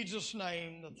in Jesus'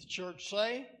 name. That the church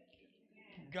say,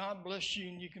 God bless you,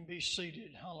 and you can be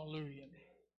seated. Hallelujah.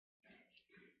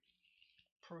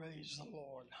 Praise the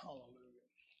Lord. Hallelujah.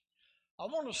 I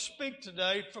want to speak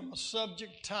today from a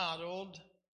subject titled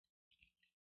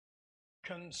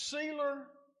Concealer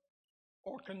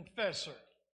or Confessor.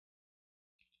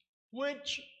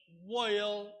 Which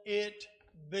will it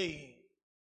be?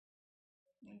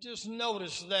 Just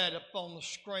notice that up on the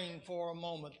screen for a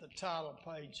moment, the title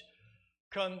page.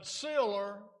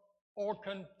 Concealer or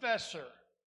Confessor.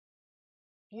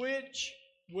 Which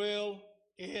will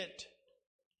it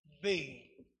be?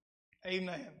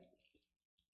 Amen.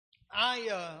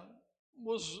 I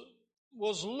was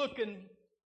looking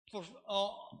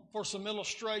for some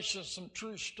illustrations, some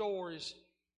true stories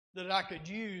that I could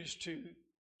use to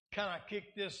kind of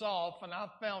kick this off, and I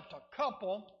found a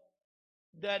couple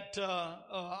that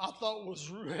I thought was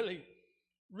really,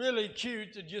 really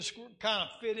cute to just kind of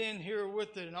fit in here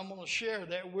with it, and I'm going to share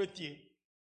that with you.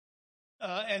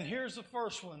 And here's the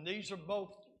first one. These are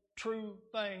both true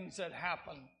things that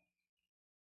happened.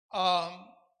 A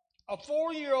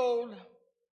 4-year-old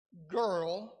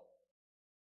girl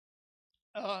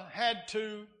had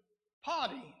to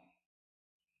potty,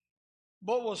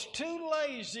 but was too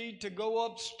lazy to go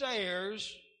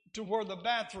upstairs to where the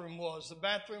bathroom was. The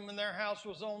bathroom in their house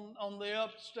was on the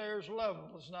upstairs level.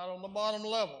 It was not on the bottom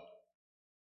level.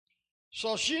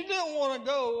 So she didn't want to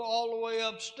go all the way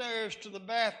upstairs to the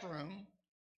bathroom.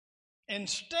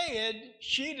 Instead,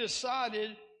 she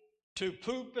decided to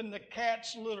poop in the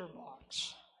cat's litter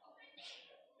box.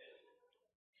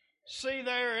 See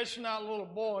there, it's not little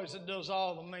boys that does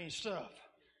all the mean stuff.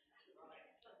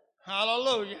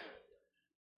 Hallelujah.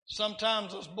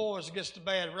 Sometimes those boys gets the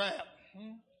bad rap.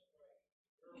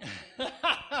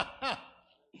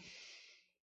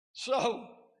 So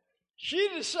she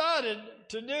decided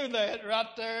to do that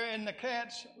right there in the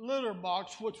cat's litter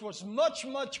box, which was much,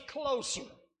 much closer.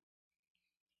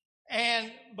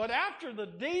 But after the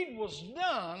deed was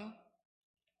done,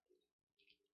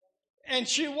 and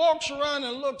she walks around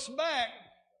and looks back,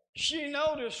 she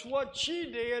noticed what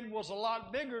she did was a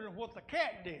lot bigger than what the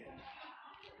cat did.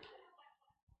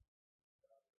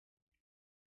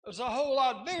 It was a whole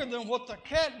lot bigger than what the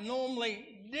cat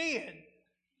normally did.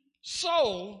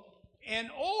 So, in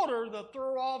order to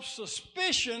throw off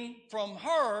suspicion from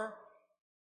her,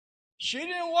 she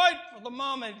didn't wait for the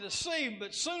mommy to see, but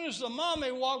as soon as the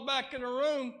mommy walked back in the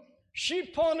room, she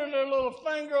pointed her little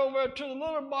finger over to the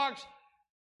litter box.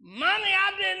 Mommy,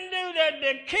 I didn't do that.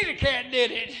 The kitty cat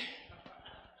did it.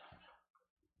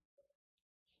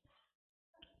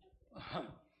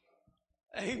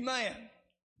 Amen.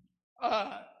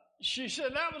 She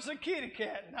said, that was a kitty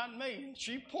cat, not me.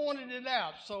 She pointed it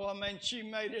out. So, she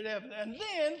made it evident. And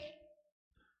then,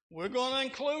 we're going to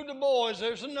include the boys.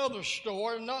 There's another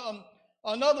story.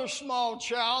 Another small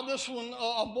child, this one,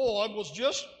 a boy, was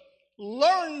just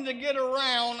learning to get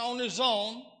around on his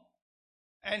own.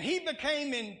 And he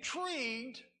became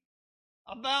intrigued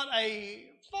about a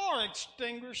fire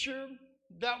extinguisher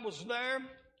that was there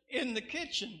in the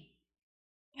kitchen.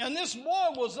 And this boy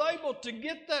was able to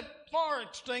get that fire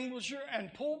extinguisher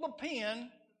and pull the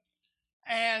pin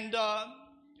and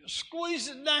squeeze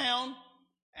it down.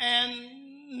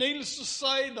 And needless to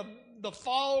say, the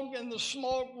fog and the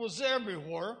smoke was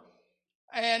everywhere.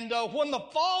 And when the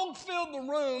fog filled the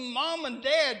room, Mom and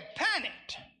Dad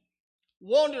panicked,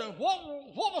 wondering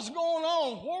what was going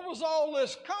on. Where was all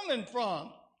this coming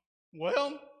from?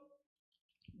 Well,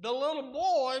 the little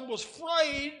boy was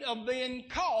afraid of being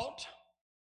caught.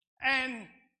 And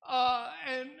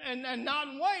not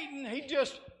waiting, he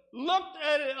just looked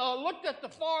at the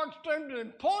fire extinguisher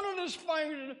and pointed his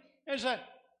finger and said,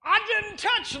 I didn't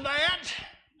touch that.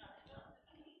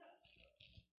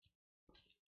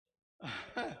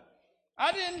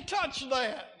 I didn't touch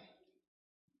that.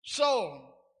 So,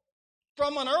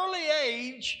 from an early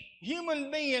age,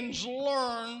 human beings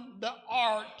learn the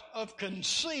art of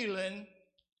concealing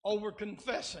over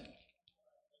confessing.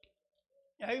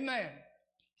 Amen.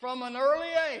 From an early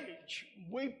age,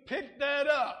 we pick that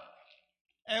up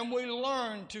and we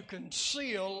learn to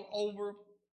conceal over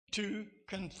to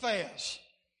confess.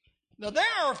 Now, there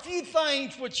are a few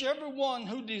things which everyone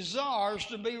who desires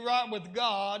to be right with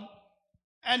God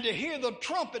and to hear the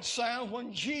trumpet sound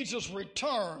when Jesus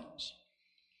returns.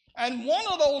 And one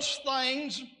of those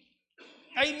things,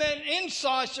 amen,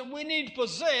 insights that we need to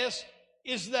possess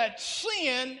is that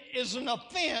sin is an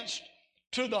offense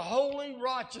to the holy,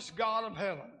 righteous God of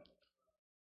heaven.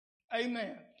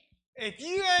 Amen. If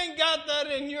you ain't got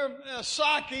that in your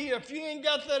psyche, if you ain't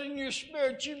got that in your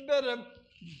spirit, you better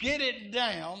get it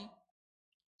down.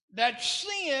 That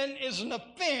sin is an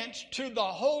offense to the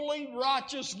holy,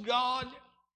 righteous God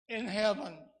in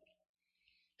heaven.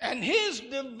 And His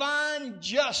divine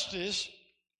justice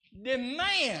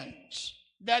demands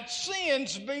that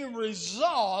sins be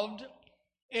resolved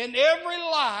in every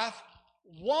life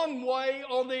one way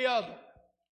or the other.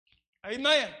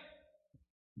 Amen.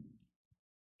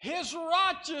 His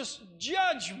righteous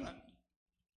judgment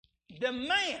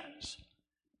demands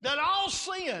that all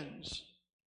sins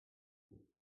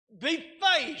be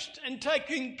faced and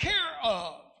taken care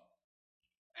of.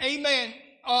 Amen.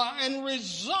 And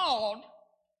resolved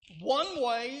one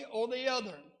way or the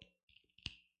other.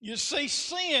 You see,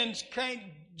 sins can't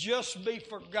just be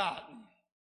forgotten.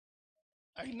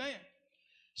 Amen.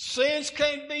 Sins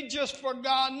can't be just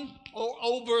forgotten or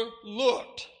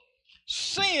overlooked.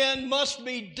 Sin must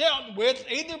be dealt with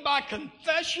either by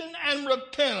confession and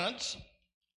repentance.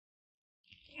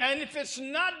 And if it's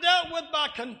not dealt with by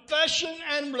confession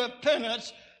and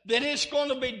repentance, then it's going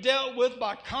to be dealt with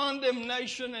by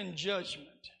condemnation and judgment.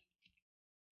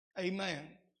 Amen.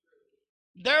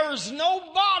 There is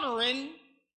no bartering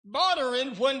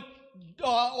when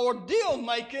or deal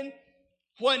making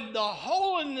when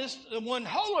holiness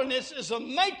is a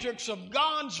matrix of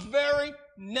God's very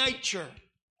nature.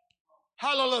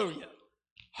 Hallelujah.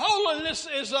 Holiness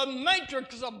is a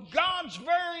matrix of God's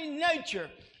very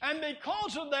nature. And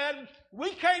because of that,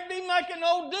 we can't be making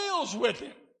no deals with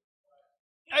Him.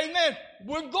 Amen.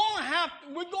 We're going to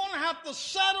have to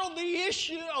settle the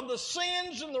issue of the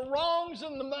sins and the wrongs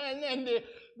and the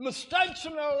mistakes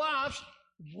in our lives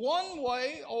one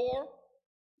way or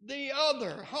the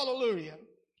other. Hallelujah.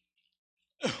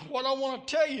 What I want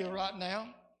to tell you right now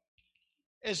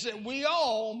is that we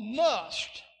all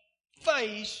must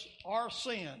face our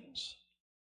sins.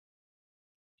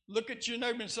 Look at your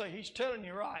neighbor and say, he's telling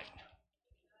you right.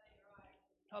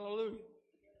 Hallelujah.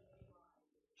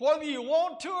 Whether you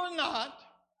want to or not,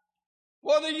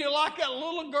 whether you like that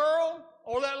little girl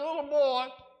or that little boy,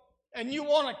 and you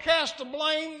want to cast the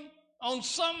blame on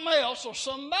something else or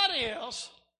somebody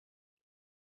else,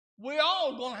 we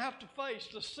all going to have to face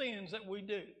the sins that we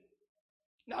do.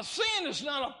 Now, sin is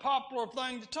not a popular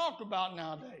thing to talk about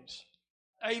nowadays.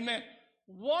 Amen.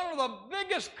 One of the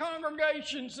biggest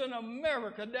congregations in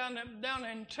America, down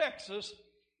in Texas,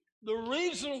 the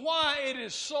reason why it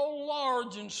is so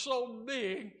large and so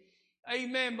big,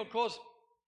 amen, because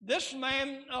this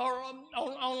man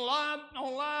on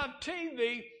live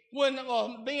TV, when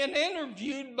being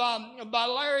interviewed by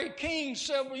Larry King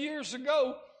several years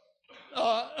ago,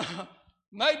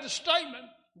 made the statement,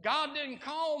 God didn't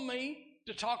call me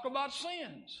to talk about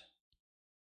sins.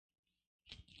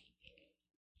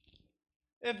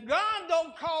 If God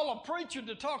don't call a preacher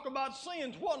to talk about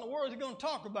sins, what in the world is He going to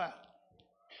talk about?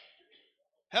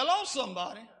 Hello,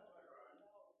 somebody.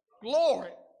 Glory.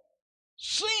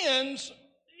 Sins,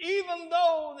 even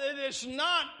though it is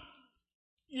not,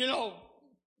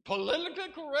 politically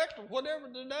correct or whatever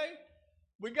today,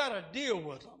 we got to deal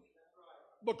with them.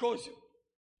 Because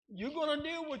you're going to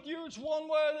deal with yours one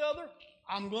way or the other.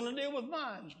 I'm going to deal with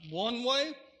mine one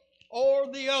way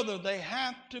or the other. They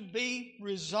have to be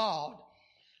resolved.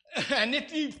 And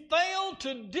if you fail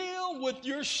to deal with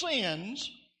your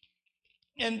sins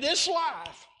in this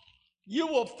life, you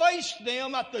will face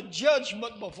them at the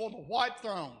judgment before the white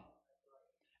throne.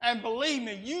 And believe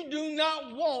me, you do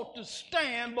not want to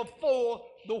stand before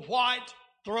the white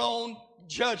throne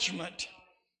judgment.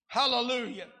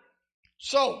 Hallelujah.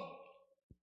 So,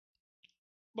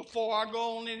 before I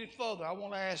go on any further, I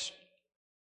want to ask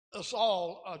us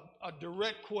all a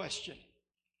direct question.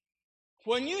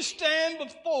 When you stand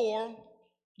before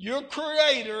your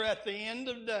Creator at the end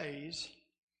of days,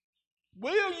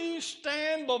 will you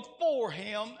stand before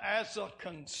Him as a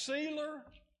concealer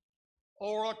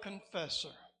or a confessor?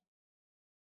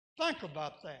 Think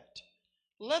about that.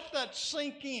 Let that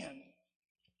sink in.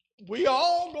 We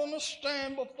all going to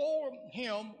stand before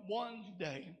Him one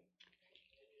day.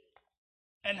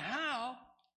 And how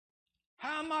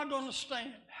How am I going to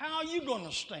stand? How are you going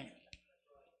to stand?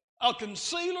 A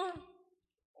concealer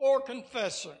or a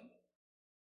confessor?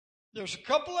 There's a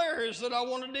couple areas that I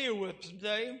want to deal with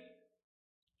today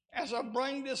as I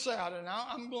bring this out, and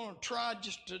I'm going to try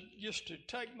just to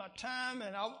take my time,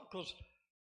 and because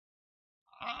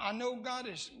I know God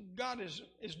is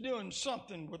doing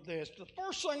something with this. The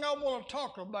first thing I want to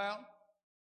talk about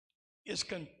is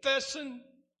confessing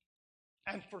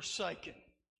and forsaking.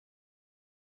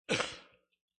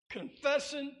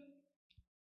 Confessing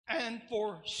and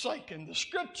forsaken. The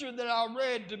scripture that I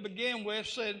read to begin with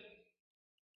said,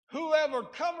 whoever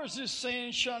covers his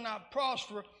sin shall not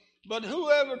prosper, but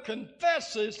whoever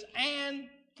confesses and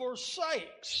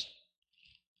forsakes.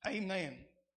 Amen.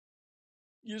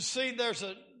 You see, there's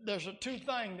a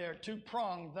two-thing there,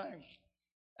 two-pronged thing.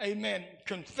 Amen.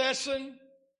 Confessing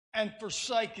and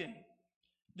forsaking.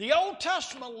 The Old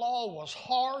Testament law was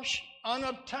harsh,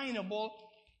 unobtainable,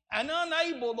 and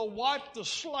unable to wipe the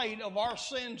slate of our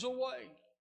sins away.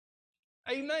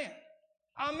 Amen.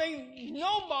 I mean,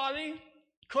 nobody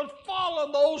could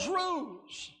follow those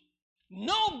rules.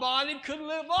 Nobody could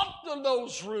live up to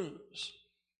those rules.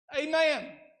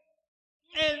 Amen.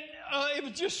 And it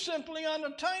was just simply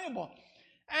unattainable.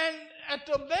 And at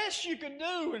the best you could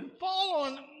do in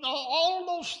following all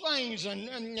those things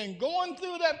and going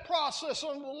through that process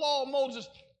under the law of Moses,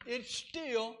 it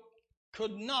still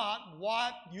could not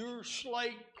wipe your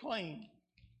slate clean.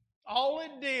 All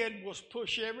it did was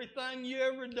push everything you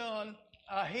ever done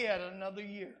ahead another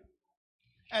year.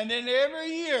 And then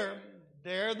every year,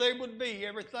 there they would be.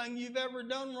 Everything you've ever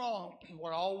done wrong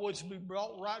would always be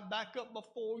brought right back up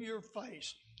before your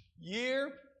face.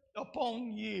 Year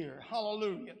upon year.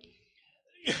 Hallelujah.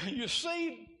 You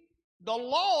see, the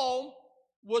law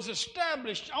was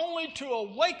established only to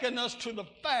awaken us to the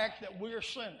fact that we are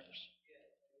sinners.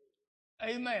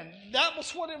 Amen. That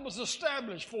was what it was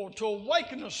established for, to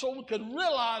awaken us so we could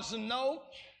realize and know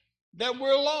that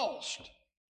we're lost.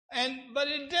 But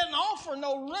it didn't offer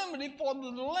no remedy for the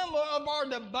dilemma of our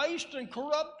debased and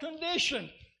corrupt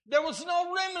condition. There was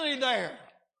no remedy there.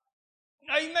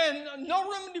 Amen.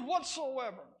 No remedy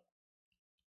whatsoever.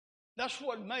 That's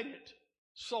what made it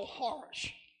so harsh.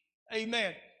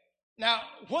 Amen. Now,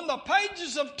 when the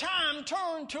pages of time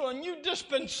turned to a new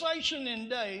dispensation in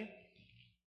day,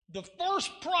 the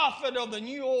first prophet of the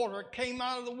new order came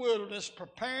out of the wilderness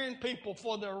preparing people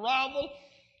for the arrival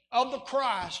of the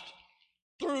Christ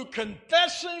through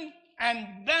confessing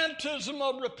and baptism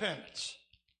of repentance.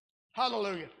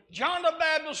 Hallelujah. John the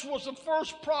Baptist was the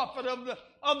first prophet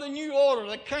of the new order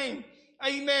that came,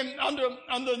 amen, under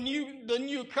the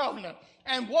new covenant.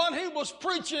 And what he was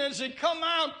preaching as he come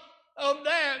out of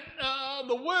that,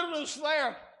 the wilderness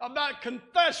there, about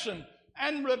confession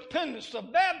and repentance, the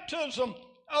baptism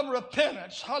of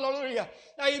repentance. Hallelujah.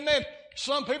 Amen.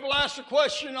 Some people ask the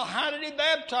question, how did he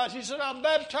baptize? He said, I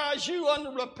baptize you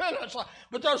under repentance.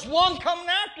 But there's one coming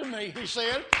after me, he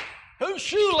said, whose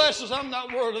shoelaces I'm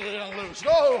not worthy to unloose.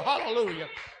 Oh, hallelujah.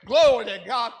 Glory to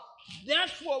God.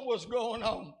 That's what was going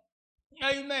on.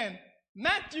 Amen.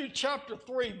 Matthew chapter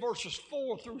 3, verses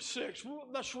 4 through 6.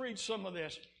 Let's read some of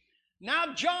this.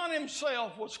 Now John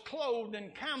himself was clothed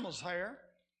in camel's hair,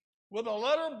 with a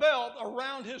leather belt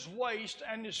around his waist,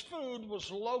 and his food was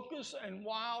locusts and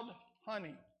wild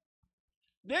honey.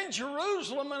 Then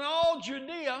Jerusalem and all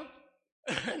Judea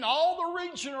and all the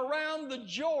region around the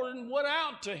Jordan went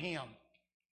out to him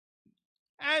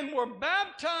and were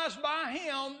baptized by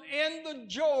him in the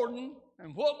Jordan.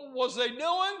 And what was they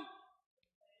doing?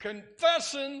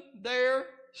 Confessing their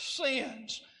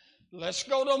sins. Let's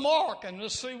go to Mark and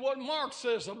let's see what Mark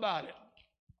says about it.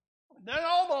 Then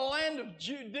all the land of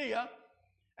Judea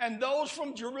and those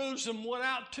from Jerusalem went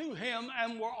out to him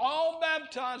and were all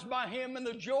baptized by him in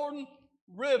the Jordan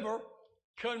River,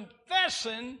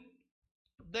 confessing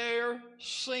their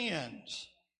sins.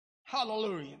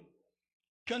 Hallelujah.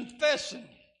 Confessing.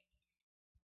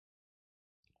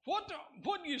 What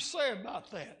do you say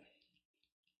about that?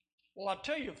 Well, I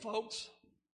tell you, folks,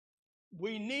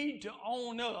 we need to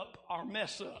own up our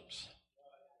mess-ups.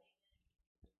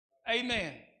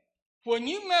 Amen. When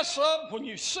you mess up, when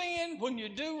you sin, when you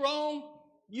do wrong,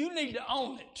 you need to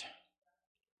own it.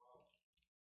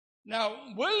 Now,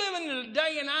 we're living in a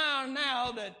day and hour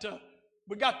now that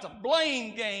we got the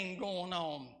blame game going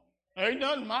on. It ain't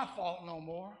nothing my fault no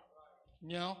more.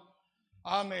 You know,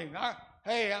 I mean,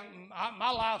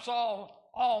 my life's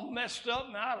all messed up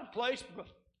and out of place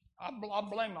because I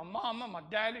blame my mama, my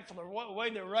daddy for the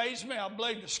way they raised me. I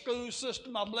blame the school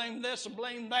system. I blame this. I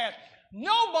blame that.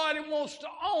 Nobody wants to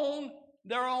own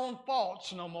their own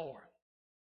faults no more.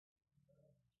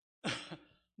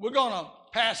 We're going to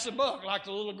pass the buck, like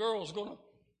the little girl's going to,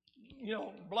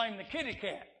 blame the kitty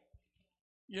cat.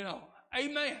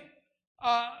 Amen.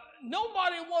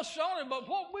 Nobody wants to own it, but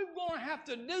what we're going to have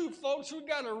to do, folks, we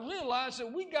got to realize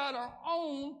that we got our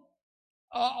own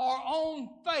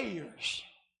failures.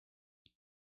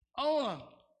 Own them.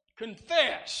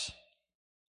 Confess.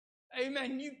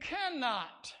 Amen. You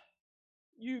cannot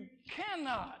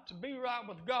be right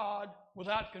with God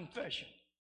without confession,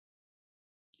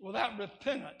 without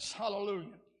repentance.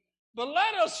 Hallelujah. But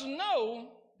let us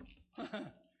know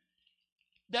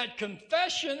that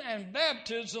confession and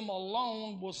baptism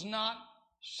alone was not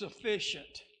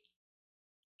sufficient.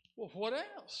 Well, what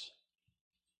else?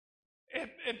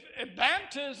 If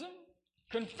baptism,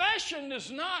 confession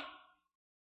is not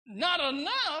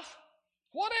enough,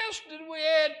 what else did we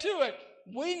add to it?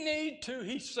 We need to,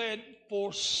 he said,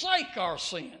 forsake our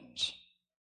sins.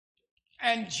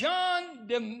 And John,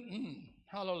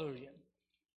 hallelujah.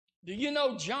 Do you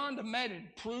know John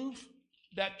demanded proof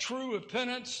that true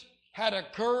repentance had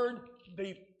occurred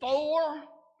before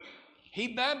he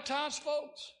baptized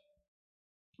folks?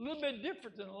 A little bit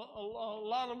different than a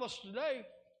lot of us today.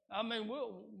 I mean,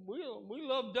 we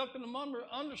love ducking them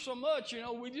under so much,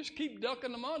 we just keep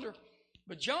ducking them under.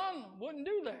 But John wouldn't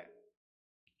do that.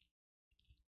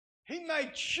 He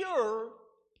made sure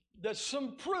that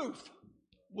some proof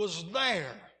was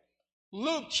there.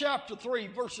 Luke chapter 3,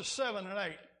 verses 7 and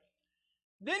 8.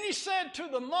 Then he said to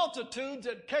the multitudes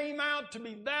that came out to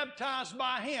be baptized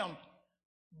by him,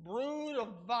 brood of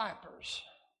vipers.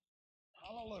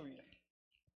 Hallelujah.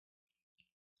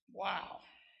 Wow.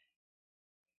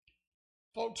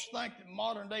 Folks think that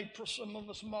some of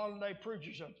us modern day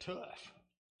preachers are tough.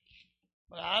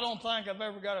 But I don't think I've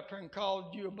ever got up here and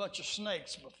called you a bunch of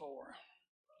snakes before.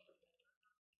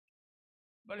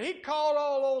 But he called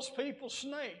all those people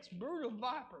snakes, brood of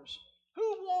vipers.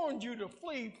 Who warned you to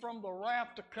flee from the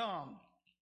wrath to come?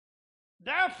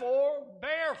 Therefore,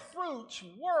 bear fruits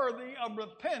worthy of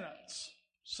repentance.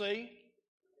 See?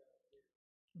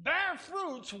 Bear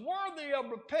fruits worthy of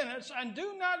repentance, and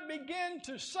do not begin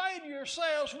to say to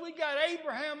yourselves, we got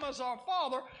Abraham as our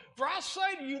father. For I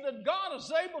say to you that God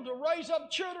is able to raise up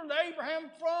children to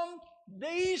Abraham from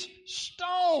these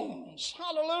stones.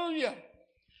 Hallelujah.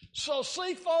 So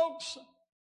see, folks,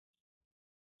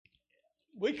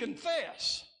 we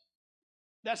confess.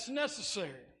 That's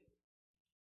necessary.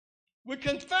 We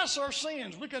confess our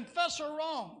sins. We confess our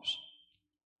wrongs.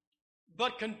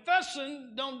 But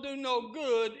confessing don't do no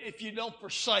good if you don't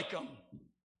forsake them.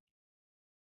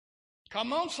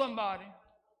 Come on, somebody.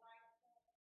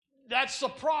 That's the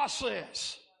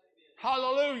process.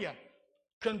 Hallelujah.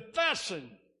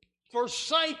 Confessing,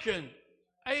 forsaking.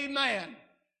 Amen.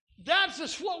 That's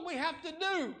just what we have to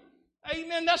do.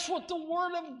 Amen. That's what the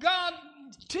Word of God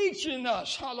is teaching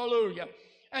us. Hallelujah.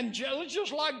 And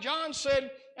just like John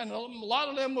said, and a lot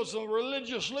of them was the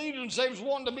religious leaders, they was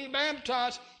wanting to be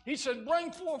baptized. He said,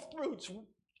 bring forth fruits,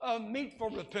 meet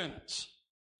for repentance,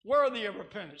 worthy of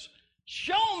repentance.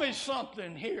 Show me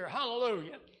something here.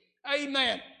 Hallelujah.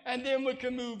 Amen. And then we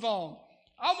can move on.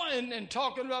 And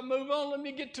talking about move on, let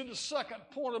me get to the second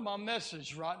point of my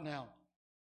message right now.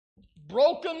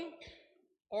 Broken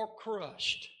or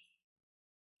crushed?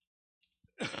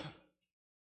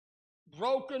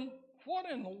 Broken. What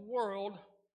in the world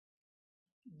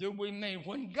do we mean?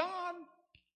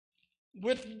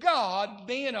 With God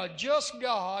being a just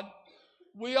God,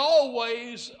 we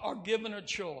always are given a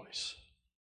choice.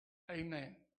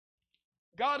 Amen.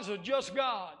 God is a just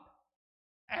God.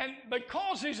 And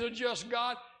because He's a just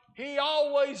God, He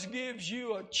always gives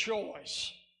you a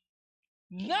choice.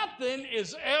 Nothing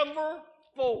is ever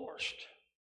forced.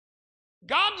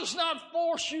 God does not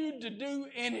force you to do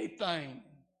anything.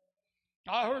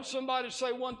 I heard somebody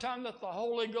say one time that the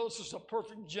Holy Ghost is a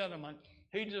perfect gentleman.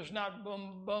 He does not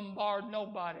bombard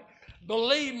nobody.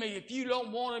 Believe me, if you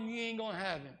don't want Him, you ain't going to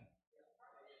have Him.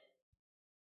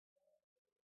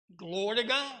 Glory to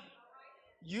God.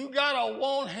 You got to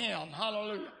want Him.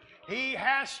 Hallelujah. He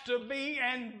has to be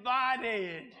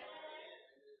invited.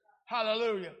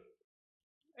 Hallelujah.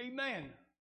 Amen.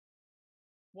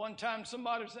 One time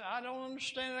somebody said, I don't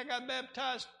understand. I got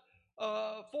baptized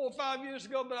 4 or 5 years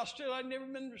ago, but I'd never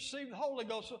been received the Holy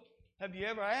Ghost. So, have you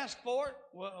ever asked for it?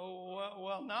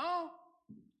 Well, no.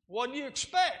 What do you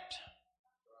expect?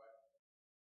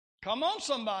 Come on,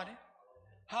 somebody.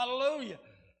 Hallelujah.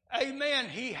 Amen.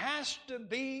 He has to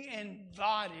be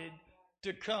invited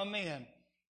to come in.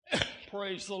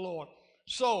 Praise the Lord.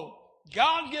 So,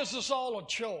 God gives us all a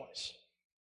choice.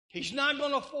 He's not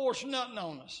going to force nothing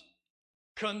on us.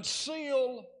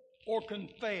 Conceal or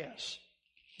confess.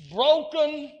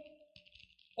 Broken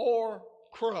or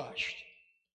crushed.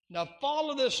 Now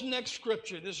follow this next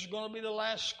scripture. This is going to be the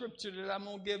last scripture that I'm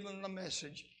going to give in the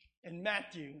message in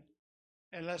Matthew.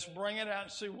 And let's bring it out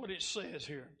and see what it says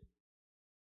here.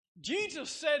 Jesus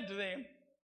said to them,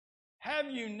 have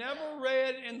you never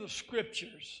read in the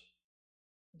scriptures,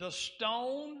 the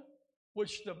stone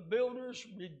which the builders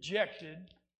rejected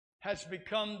has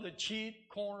become the chief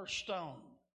cornerstone?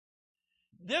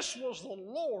 This was the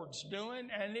Lord's doing,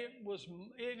 and it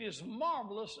is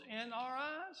marvelous in our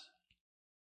eyes.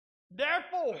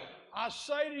 Therefore, I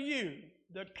say to you,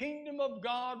 the kingdom of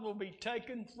God will be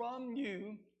taken from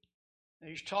you.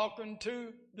 He's talking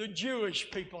to the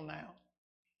Jewish people now.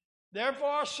 Therefore,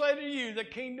 I say to you, the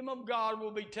kingdom of God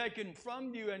will be taken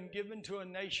from you and given to a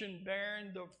nation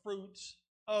bearing the fruits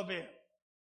of it.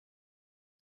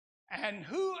 And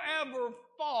whoever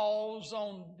falls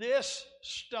on this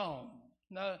stone.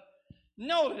 Now,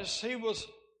 notice he was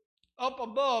up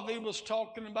above, he was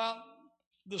talking about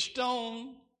the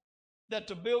stone that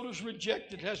the builders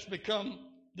rejected has become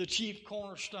the chief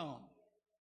cornerstone.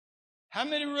 How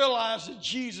many realize that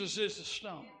Jesus is the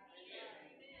stone?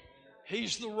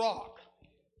 He's the rock.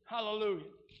 Hallelujah.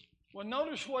 Well,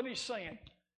 notice what he's saying.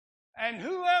 And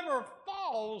whoever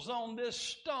falls on this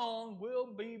stone will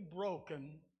be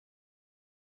broken.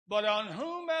 But on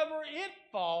whomever it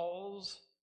falls,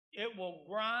 it will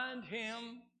grind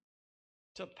him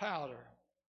to powder.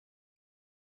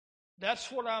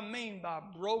 That's what I mean by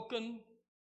broken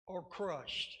or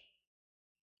crushed.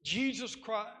 Jesus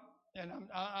Christ, and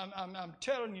I'm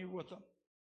telling you with a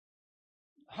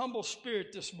humble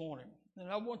spirit this morning, and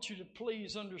I want you to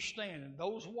please understand, and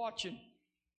those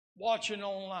watching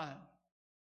online,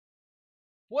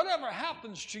 whatever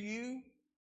happens to you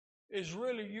is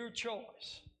really your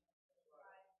choice.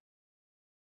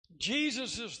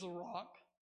 Jesus is the rock.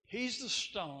 He's the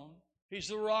stone. He's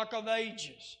the rock of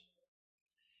ages.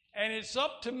 And it's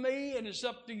up to me and it's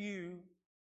up to you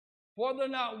whether or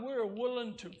not we're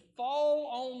willing to fall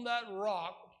on that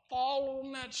rock, fall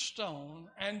on that stone,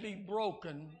 and be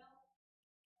broken,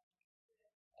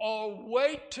 or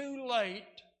wait too late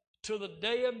to the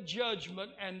day of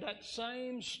judgment and that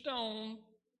same stone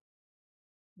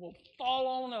will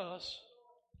fall on us.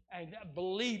 And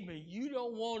believe me, you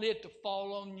don't want it to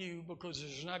fall on you because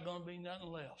there's not going to be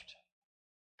nothing left.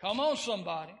 Come on,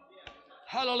 somebody.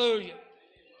 Hallelujah.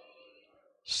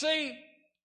 See,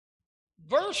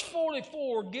 verse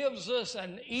 44 gives us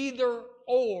an either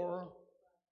or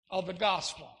of the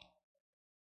gospel.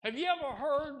 Have you ever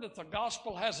heard that the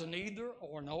gospel has an either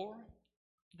or an or?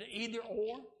 The either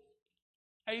or?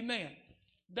 Amen.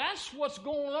 That's what's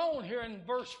going on here in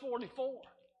verse 44.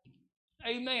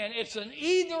 Amen. It's an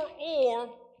either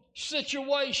or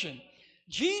situation.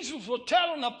 Jesus was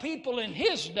telling the people in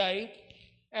his day,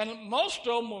 and most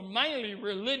of them were mainly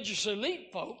religious elite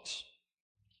folks,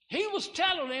 he was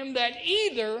telling them that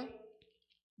either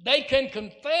they can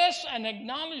confess and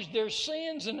acknowledge their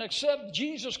sins and accept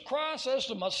Jesus Christ as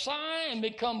the Messiah and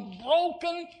become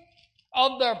broken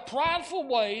of their prideful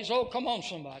ways. Oh, come on,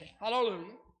 somebody.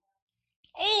 Hallelujah.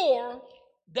 Or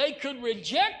they could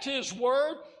reject his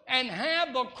word and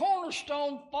have the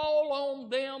cornerstone fall on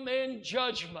them in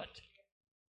judgment.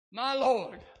 My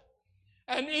Lord.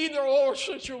 An either-or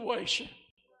situation.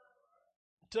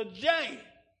 Today,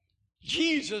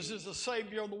 Jesus is the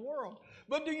Savior of the world.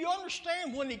 But do you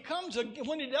understand when he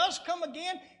does come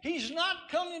again, he's not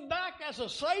coming back as a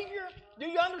Savior? Do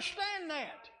you understand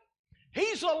that?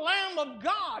 He's the Lamb of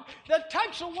God that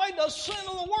takes away the sin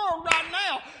of the world right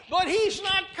now. But he's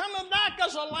not coming back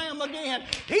as a lamb again.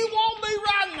 He won't be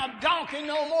riding a donkey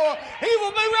no more. He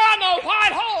will be riding a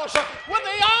white horse with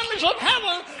the armies of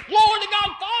heaven, glory to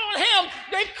God, following him,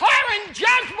 declaring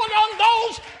judgment on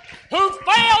those who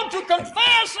failed to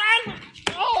confess and,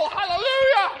 oh,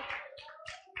 hallelujah.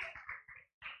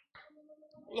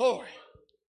 Glory.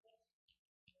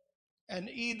 An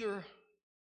either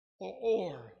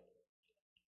or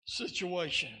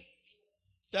situation.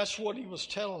 That's what he was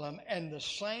telling them. And the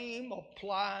same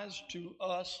applies to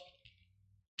us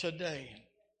today.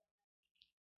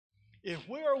 If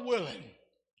we are willing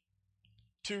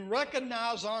to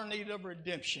recognize our need of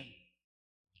redemption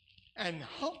and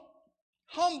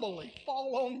humbly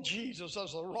fall on Jesus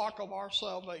as the rock of our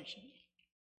salvation,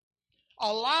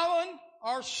 allowing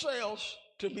ourselves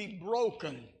to be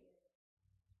broken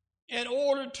in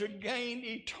order to gain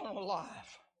eternal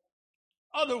life.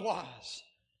 Otherwise,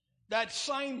 that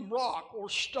same rock or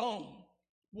stone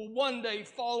will one day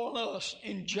fall on us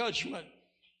in judgment,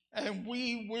 and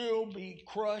we will be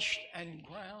crushed and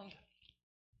ground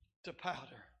to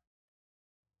powder.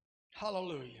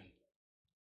 Hallelujah.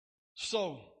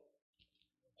 So,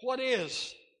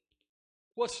 what's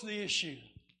the issue?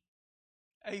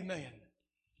 Amen.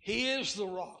 He is the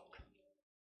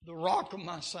rock of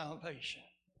my salvation.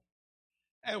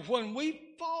 And when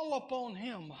we fall upon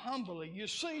Him humbly, you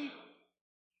see,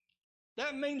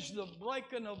 that means the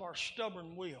breaking of our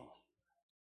stubborn will,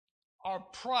 our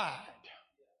pride,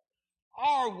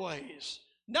 our ways,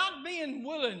 not being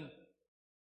willing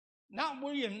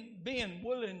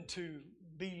to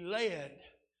be led,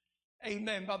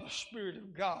 amen, by the Spirit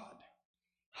of God.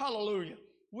 Hallelujah.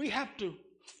 We have to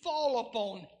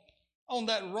fall on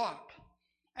that rock.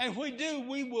 And if we do,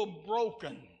 we will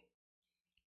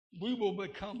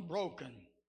become broken.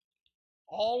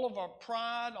 All of our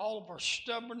pride, all of our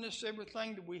stubbornness,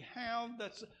 everything that we have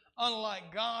that's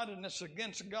unlike God and that's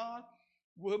against God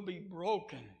will be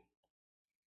broken.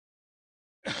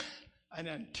 And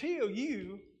until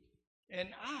you and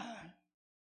I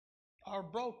are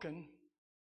broken,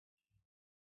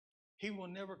 He will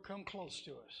never come close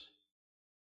to us.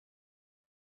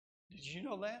 Did you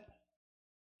know that?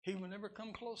 He will never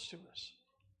come close to us.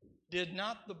 Did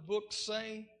not the book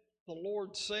say, the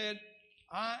Lord said,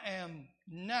 I am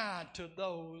nigh to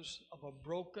those of a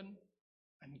broken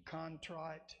and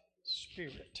contrite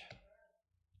spirit.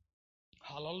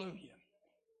 Hallelujah.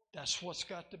 That's what's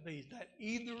got to be, that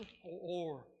either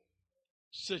or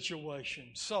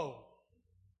situation. So,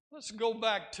 let's go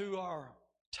back to our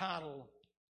title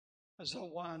as I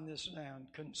wind this down.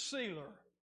 Concealer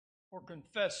or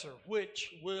confessor,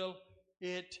 which will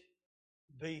it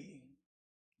be?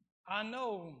 I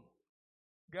know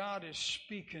God is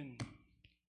speaking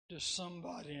to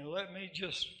somebody, and let me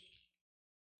just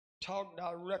talk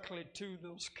directly to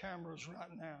those cameras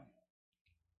right now.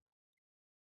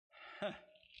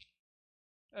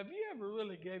 Have you ever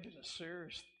really gave it a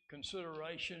serious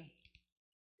consideration?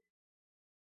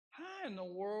 How in the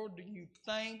world do you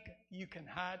think you can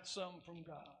hide something from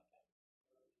God?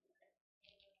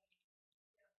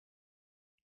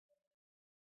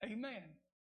 Amen.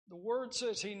 The Word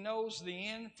says He knows the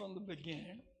end from the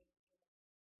beginning.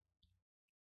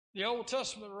 The Old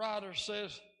Testament writer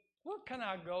says, where can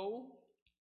I go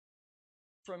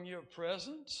from your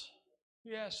presence?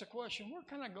 He asked the question, where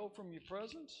can I go from your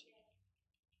presence?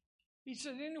 He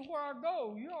said, anywhere I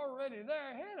go, you're already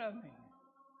there ahead of me.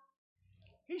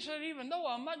 He said, even though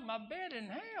I make my bed in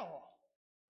hell,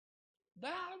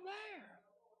 thou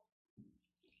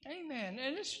there. Amen.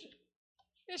 And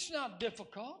it's not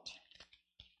difficult.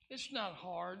 It's not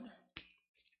hard.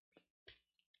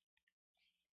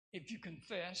 If you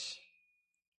confess,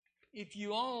 if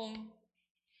you own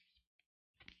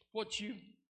what you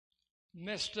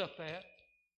messed up at,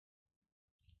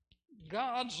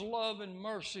 God's love and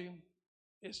mercy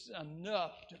is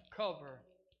enough to cover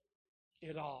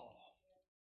it all.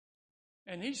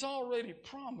 And He's already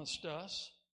promised us,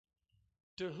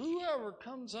 to whoever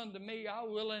comes unto me, I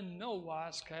will in no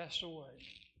wise cast away.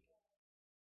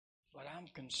 But I'm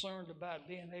concerned about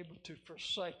being able to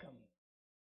forsake them.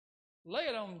 Lay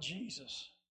it on Jesus.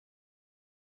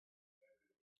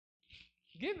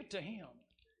 Give it to Him.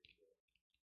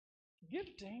 Give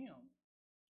it to Him.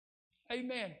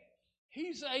 Amen.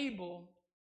 He's able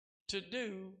to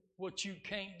do what you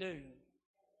can't do.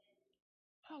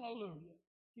 Hallelujah.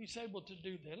 He's able to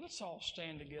do that. Let's all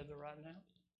stand together right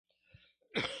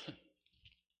now.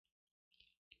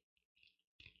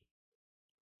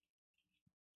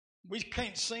 We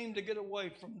can't seem to get away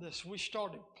from this. We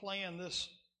started playing this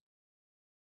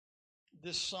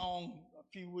song a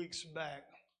few weeks back.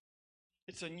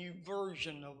 It's a new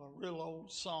version of a real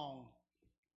old song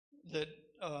that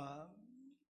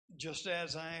Just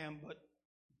As I Am, but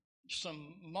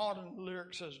some modern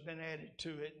lyrics has been added to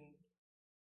it,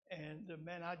 and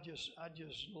man, I just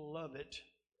love it.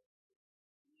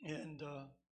 And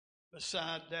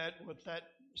beside that, with that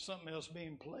something else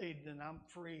being played, then I'm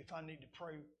free if I need to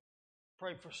pray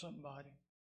for somebody.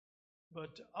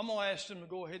 But I'm going to ask them to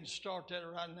go ahead and start that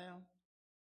right now.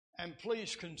 And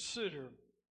please consider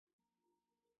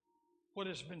what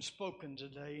has been spoken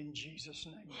today in Jesus'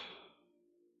 name.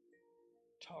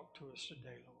 Talk to us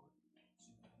today, Lord.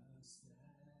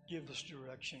 Give us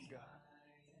direction, God.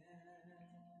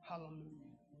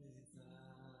 Hallelujah.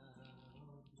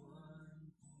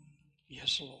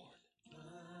 Yes, Lord.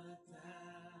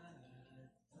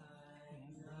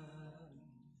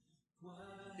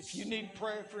 If you need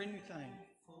prayer for anything,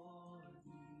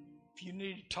 if you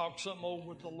need to talk something over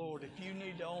with the Lord, if you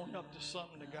need to own up to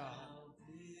something to God,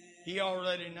 He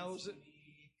already knows it.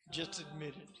 Just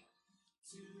admit it.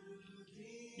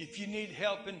 If you need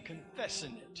help in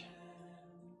confessing it,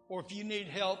 or if you need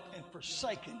help in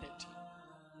forsaking it,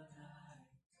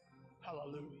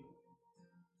 hallelujah.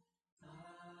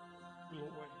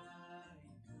 Lord,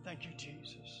 thank you,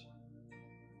 Jesus.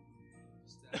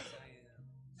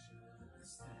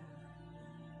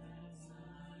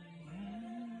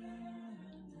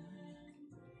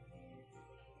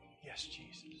 Yes,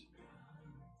 Jesus.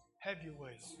 Have your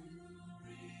way,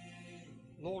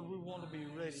 Lord. Lord, we want to be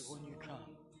ready when you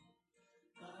come.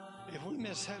 If we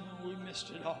miss heaven, we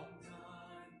missed it all.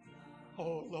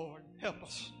 Oh, Lord, help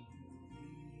us.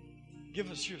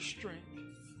 Give us your strength.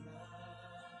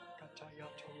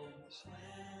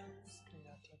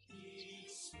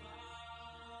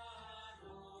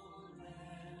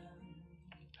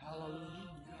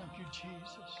 Hallelujah. Thank you,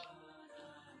 Jesus.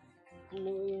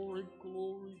 Glory,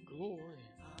 glory, glory.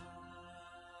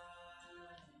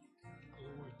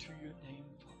 Glory to your name,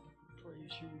 Father.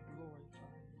 Praise you, glory,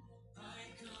 Father.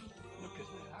 Look at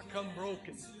that. I come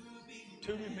broken,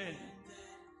 to be mended.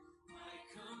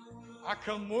 I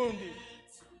come wounded,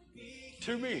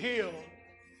 to be healed.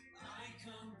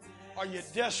 Are you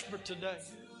desperate today?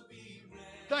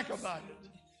 Think about it.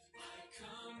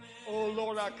 Oh,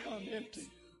 Lord, I come empty.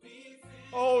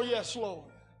 Oh, yes, Lord.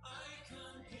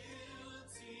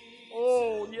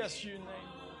 Oh, yes, your name,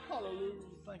 Lord. Hallelujah.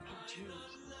 Thank you, Jesus.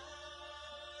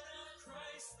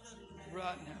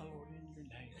 Right now, Lord, in your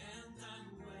name.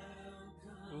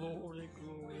 Glory,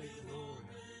 glory, glory.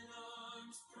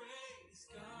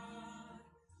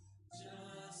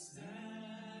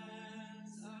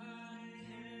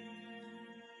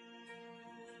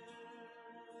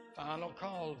 Final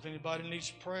call. If anybody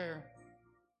needs prayer,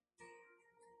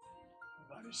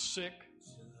 anybody's sick,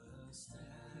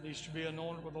 needs to be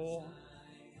anointed with oil,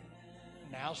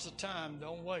 now's the time.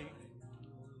 Don't wait.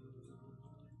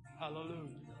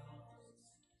 Hallelujah.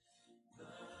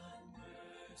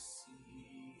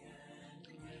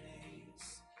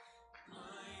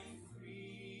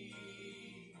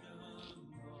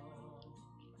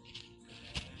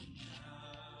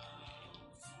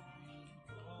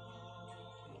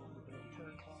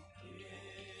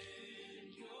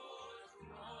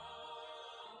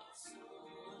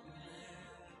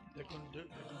 They're going to do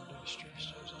a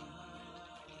stress test on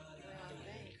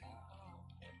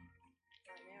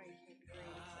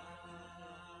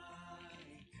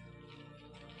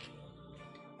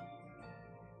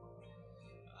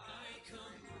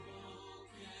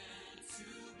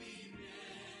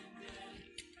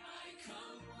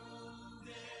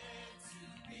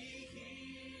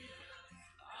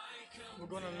We're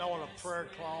going to know on a prayer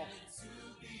cloth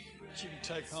that you can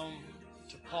take home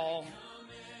to Paul.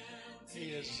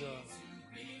 He has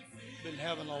been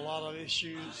having a lot of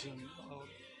issues and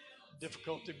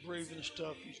difficulty breathing and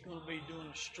stuff. He's going to be doing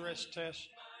a stress test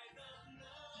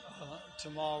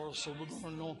tomorrow, so we're going to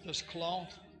anoint this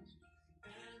cloth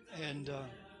and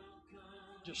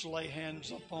just lay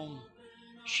hands up on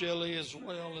Shelley as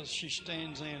well as she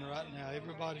stands in right now.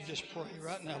 Everybody just pray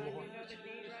right now, Lord.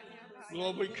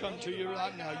 Lord, we come to you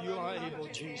right now. You are able,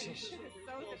 Jesus.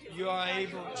 You are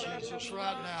able, Jesus,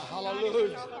 right now.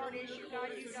 Hallelujah.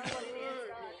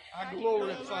 I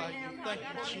glorify you. Thank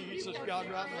you, Jesus, God,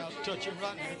 right now. Touch him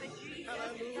right now.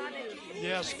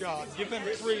 Yes, God. Give him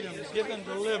freedom. Give him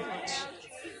deliverance.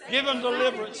 Give him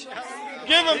deliverance.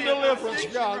 Give him deliverance,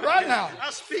 God, right now. I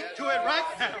speak to it right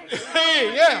now.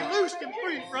 Hey, yeah. Loose and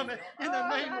free from it in the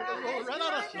name of the Lord. Right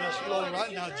now. Yes, Lord,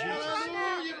 right now, Jesus.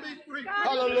 Hallelujah. Be free.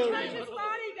 Hallelujah. Hallelujah.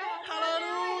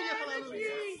 Hallelujah.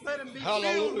 Let him be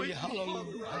filled with Hallelujah. you.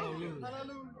 Hallelujah. Hallelujah.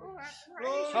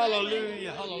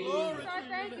 Hallelujah. Hallelujah. Hallelujah.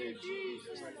 Thank you,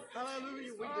 Jesus.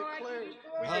 Hallelujah. We declare it.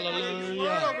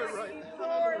 Hallelujah. Right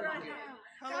now.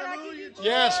 Hallelujah.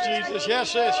 Yes, Jesus.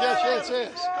 Yes, yes, yes, yes,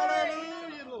 yes.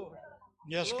 Hallelujah, Lord.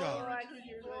 Yes, God. Glory to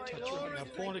your name. Touch right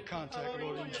now. Point of contact,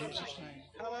 Lord, in Jesus' name.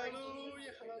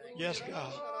 Hallelujah. Yes,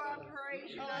 God.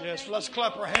 Yes, let's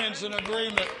clap our hands in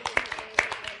agreement.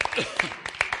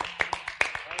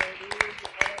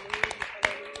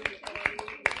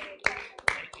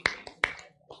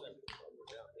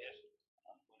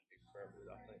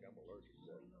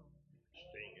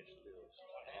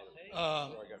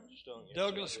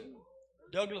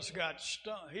 Douglas got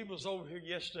stung. He was over here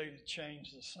yesterday to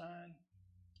change the sign.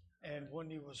 And when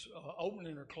he was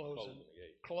opening or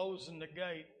closing the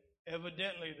gate,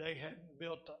 evidently they had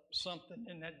built something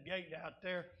in that gate out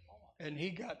there, and he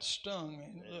got stung.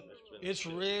 And it's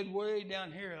red way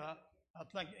down here. I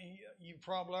think you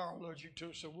probably are allergic to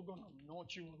it, so we're going to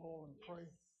anoint you with oil and pray.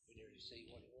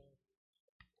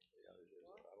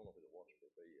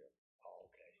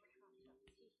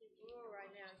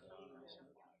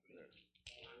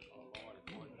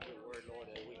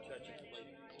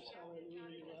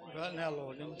 Right now,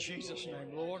 Lord, in Jesus'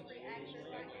 name, Lord,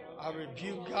 I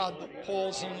rebuke, God, the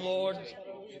poison, Lord,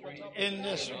 in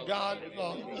this, God,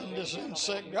 in this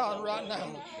insect, God, right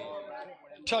now.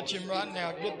 Touch him right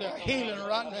now. Get their healing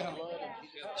right now.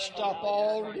 Stop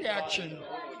all reaction.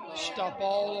 Stop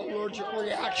all allergic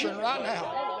reaction right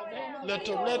now. Let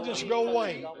the redness go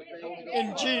away.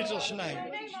 In Jesus' name.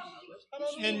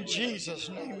 In Jesus'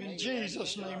 name. In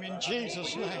Jesus' name. In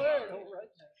Jesus' name.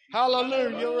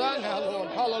 Hallelujah right now, Lord.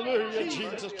 Hallelujah,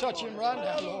 Jesus. Touch him right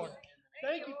now, Lord.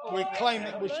 We claim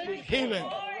it. We speak healing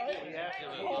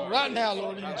right now,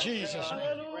 Lord, in Jesus'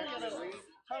 name.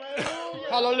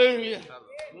 Hallelujah.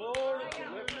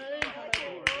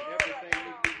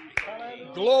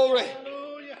 Glory.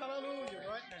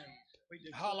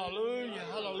 Hallelujah,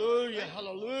 hallelujah,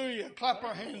 hallelujah. Clap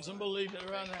our hands and believe it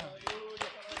right now.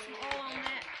 All on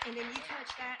that, and then you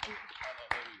touch that, and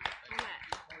on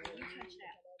that. You touch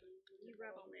that. You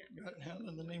rub on that. Right now,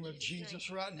 in the name of Jesus,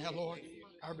 right now, Lord,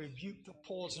 I rebuke the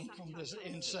poison from this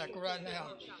insect right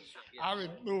now. I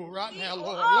remove right now,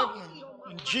 Lord, let me,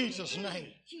 in Jesus'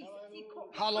 name.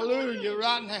 Hallelujah,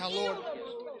 right now, Lord,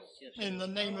 in the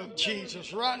name of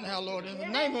Jesus, right now, Lord, in the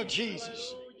name of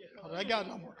Jesus. I got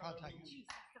no more contact.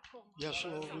 Yes,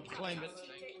 Lord, we claim it.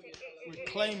 We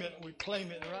claim it. We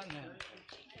claim it right now.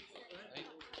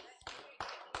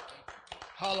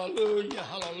 Hallelujah,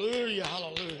 hallelujah,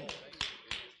 hallelujah.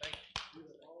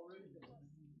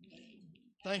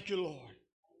 Thank you, Lord.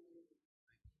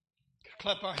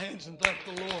 Clap our hands and thank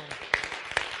the Lord.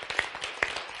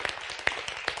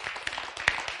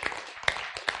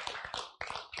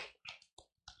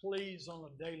 Please, on a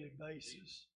daily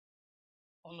basis,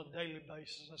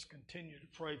 let's continue to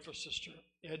pray for Sister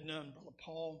Edna and Brother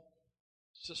Paul,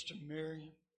 Sister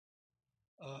Mary,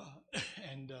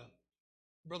 and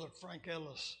Brother Frank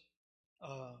Ellis.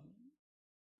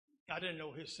 I didn't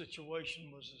know his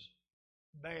situation was as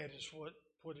bad as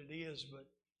what it is, but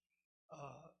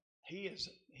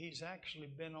he's actually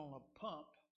been on a pump,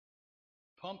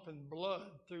 pumping blood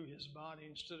through his body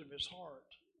instead of his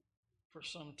heart for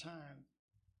some time,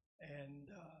 and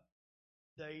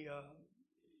they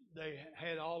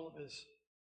had all of his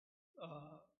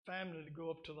family to go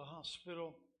up to the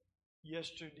hospital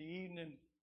yesterday evening.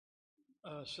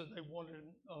 So they wanted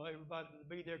everybody to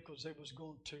be there because they was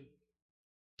going to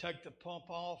take the pump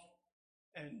off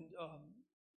and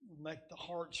make the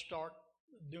heart start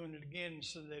doing it again.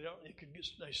 So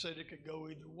they said it could go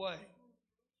either way,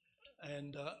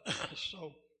 and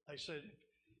so they said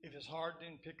if his heart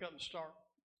didn't pick up and start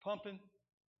pumping,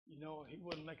 he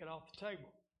wouldn't make it off the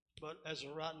table. But as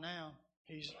of right now,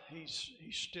 he's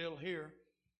still here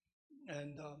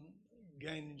and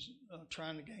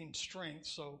trying to gain strength.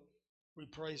 So we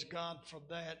praise God for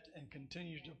that and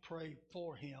continue to pray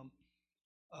for him.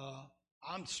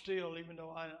 I'm still, even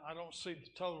though I don't see the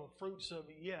total fruits of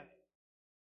it yet,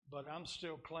 but I'm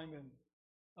still claiming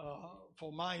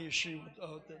for my issue with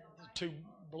the two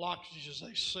blockages.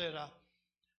 They said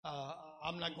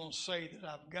I'm not going to say that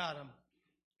I've got them,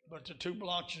 but the two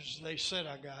blockages they said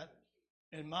I got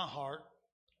in my heart,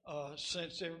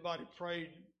 since everybody prayed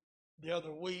the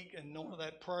other week and knowing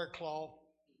that prayer cloth,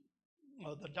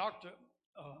 the doctor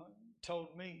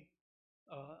told me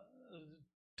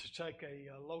to take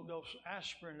a low dose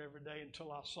aspirin every day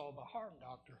until I saw the heart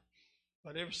doctor.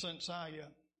 But ever since I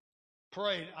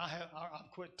prayed,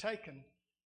 I've quit taking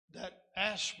that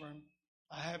aspirin.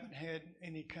 I haven't had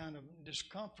any kind of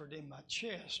discomfort in my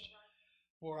chest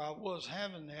where I was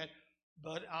having that,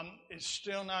 but it's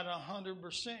still not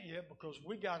 100% yet because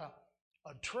we got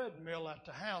a treadmill at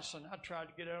the house, and I tried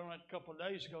to get on it a couple of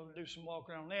days ago to do some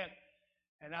walking on that,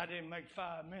 and I didn't make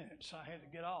 5 minutes. I had to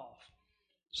get off.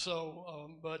 So,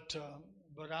 but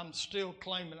I'm still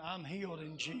claiming I'm healed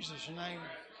in Jesus' name.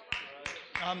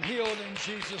 I'm healed in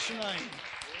Jesus' name.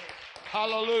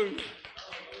 Hallelujah.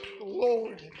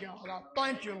 Glory to God. I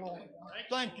thank you, Lord. I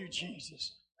thank you,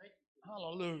 Jesus.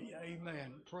 Hallelujah.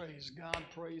 Amen. Praise God.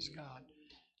 Praise God.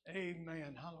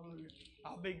 Amen. Hallelujah.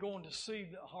 I'll be going to see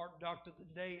the heart doctor the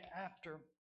day after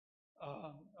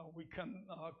we come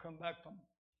back from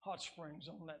Hot Springs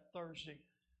on that Thursday.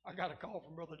 I got a call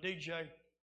from Brother DJ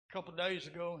a couple of days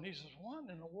ago, and he says, "What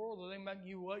in the world do they make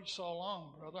you wait so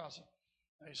long, brother?" I said,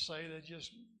 "They say they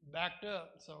just backed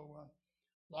up." So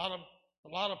a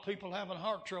lot of people having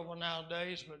heart trouble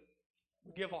nowadays, but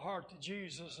we give a heart to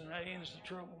Jesus, and that ends the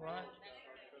trouble, right?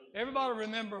 Everybody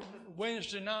remember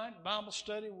Wednesday night Bible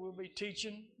study. We'll be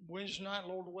teaching Wednesday night,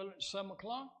 Lord willing, at 7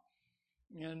 o'clock.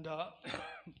 And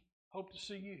hope to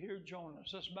see you here. Join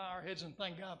us. Let's bow our heads and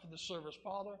thank God for this service.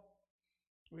 Father,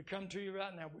 we come to you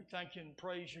right now. We thank you and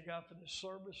praise you, God, for this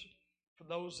service. For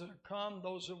those that have come,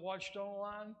 those that watched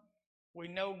online, we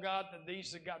know, God, that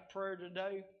these that got prayer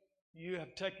today, you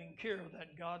have taken care of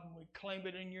that, God, and we claim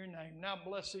it in your name. Now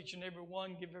bless each and every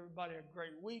one. Give everybody a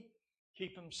great week.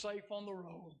 Keep them safe on the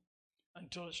road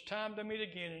until it's time to meet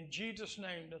again. In Jesus'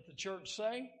 name, let the church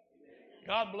say,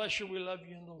 God bless you. We love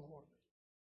you in the Lord.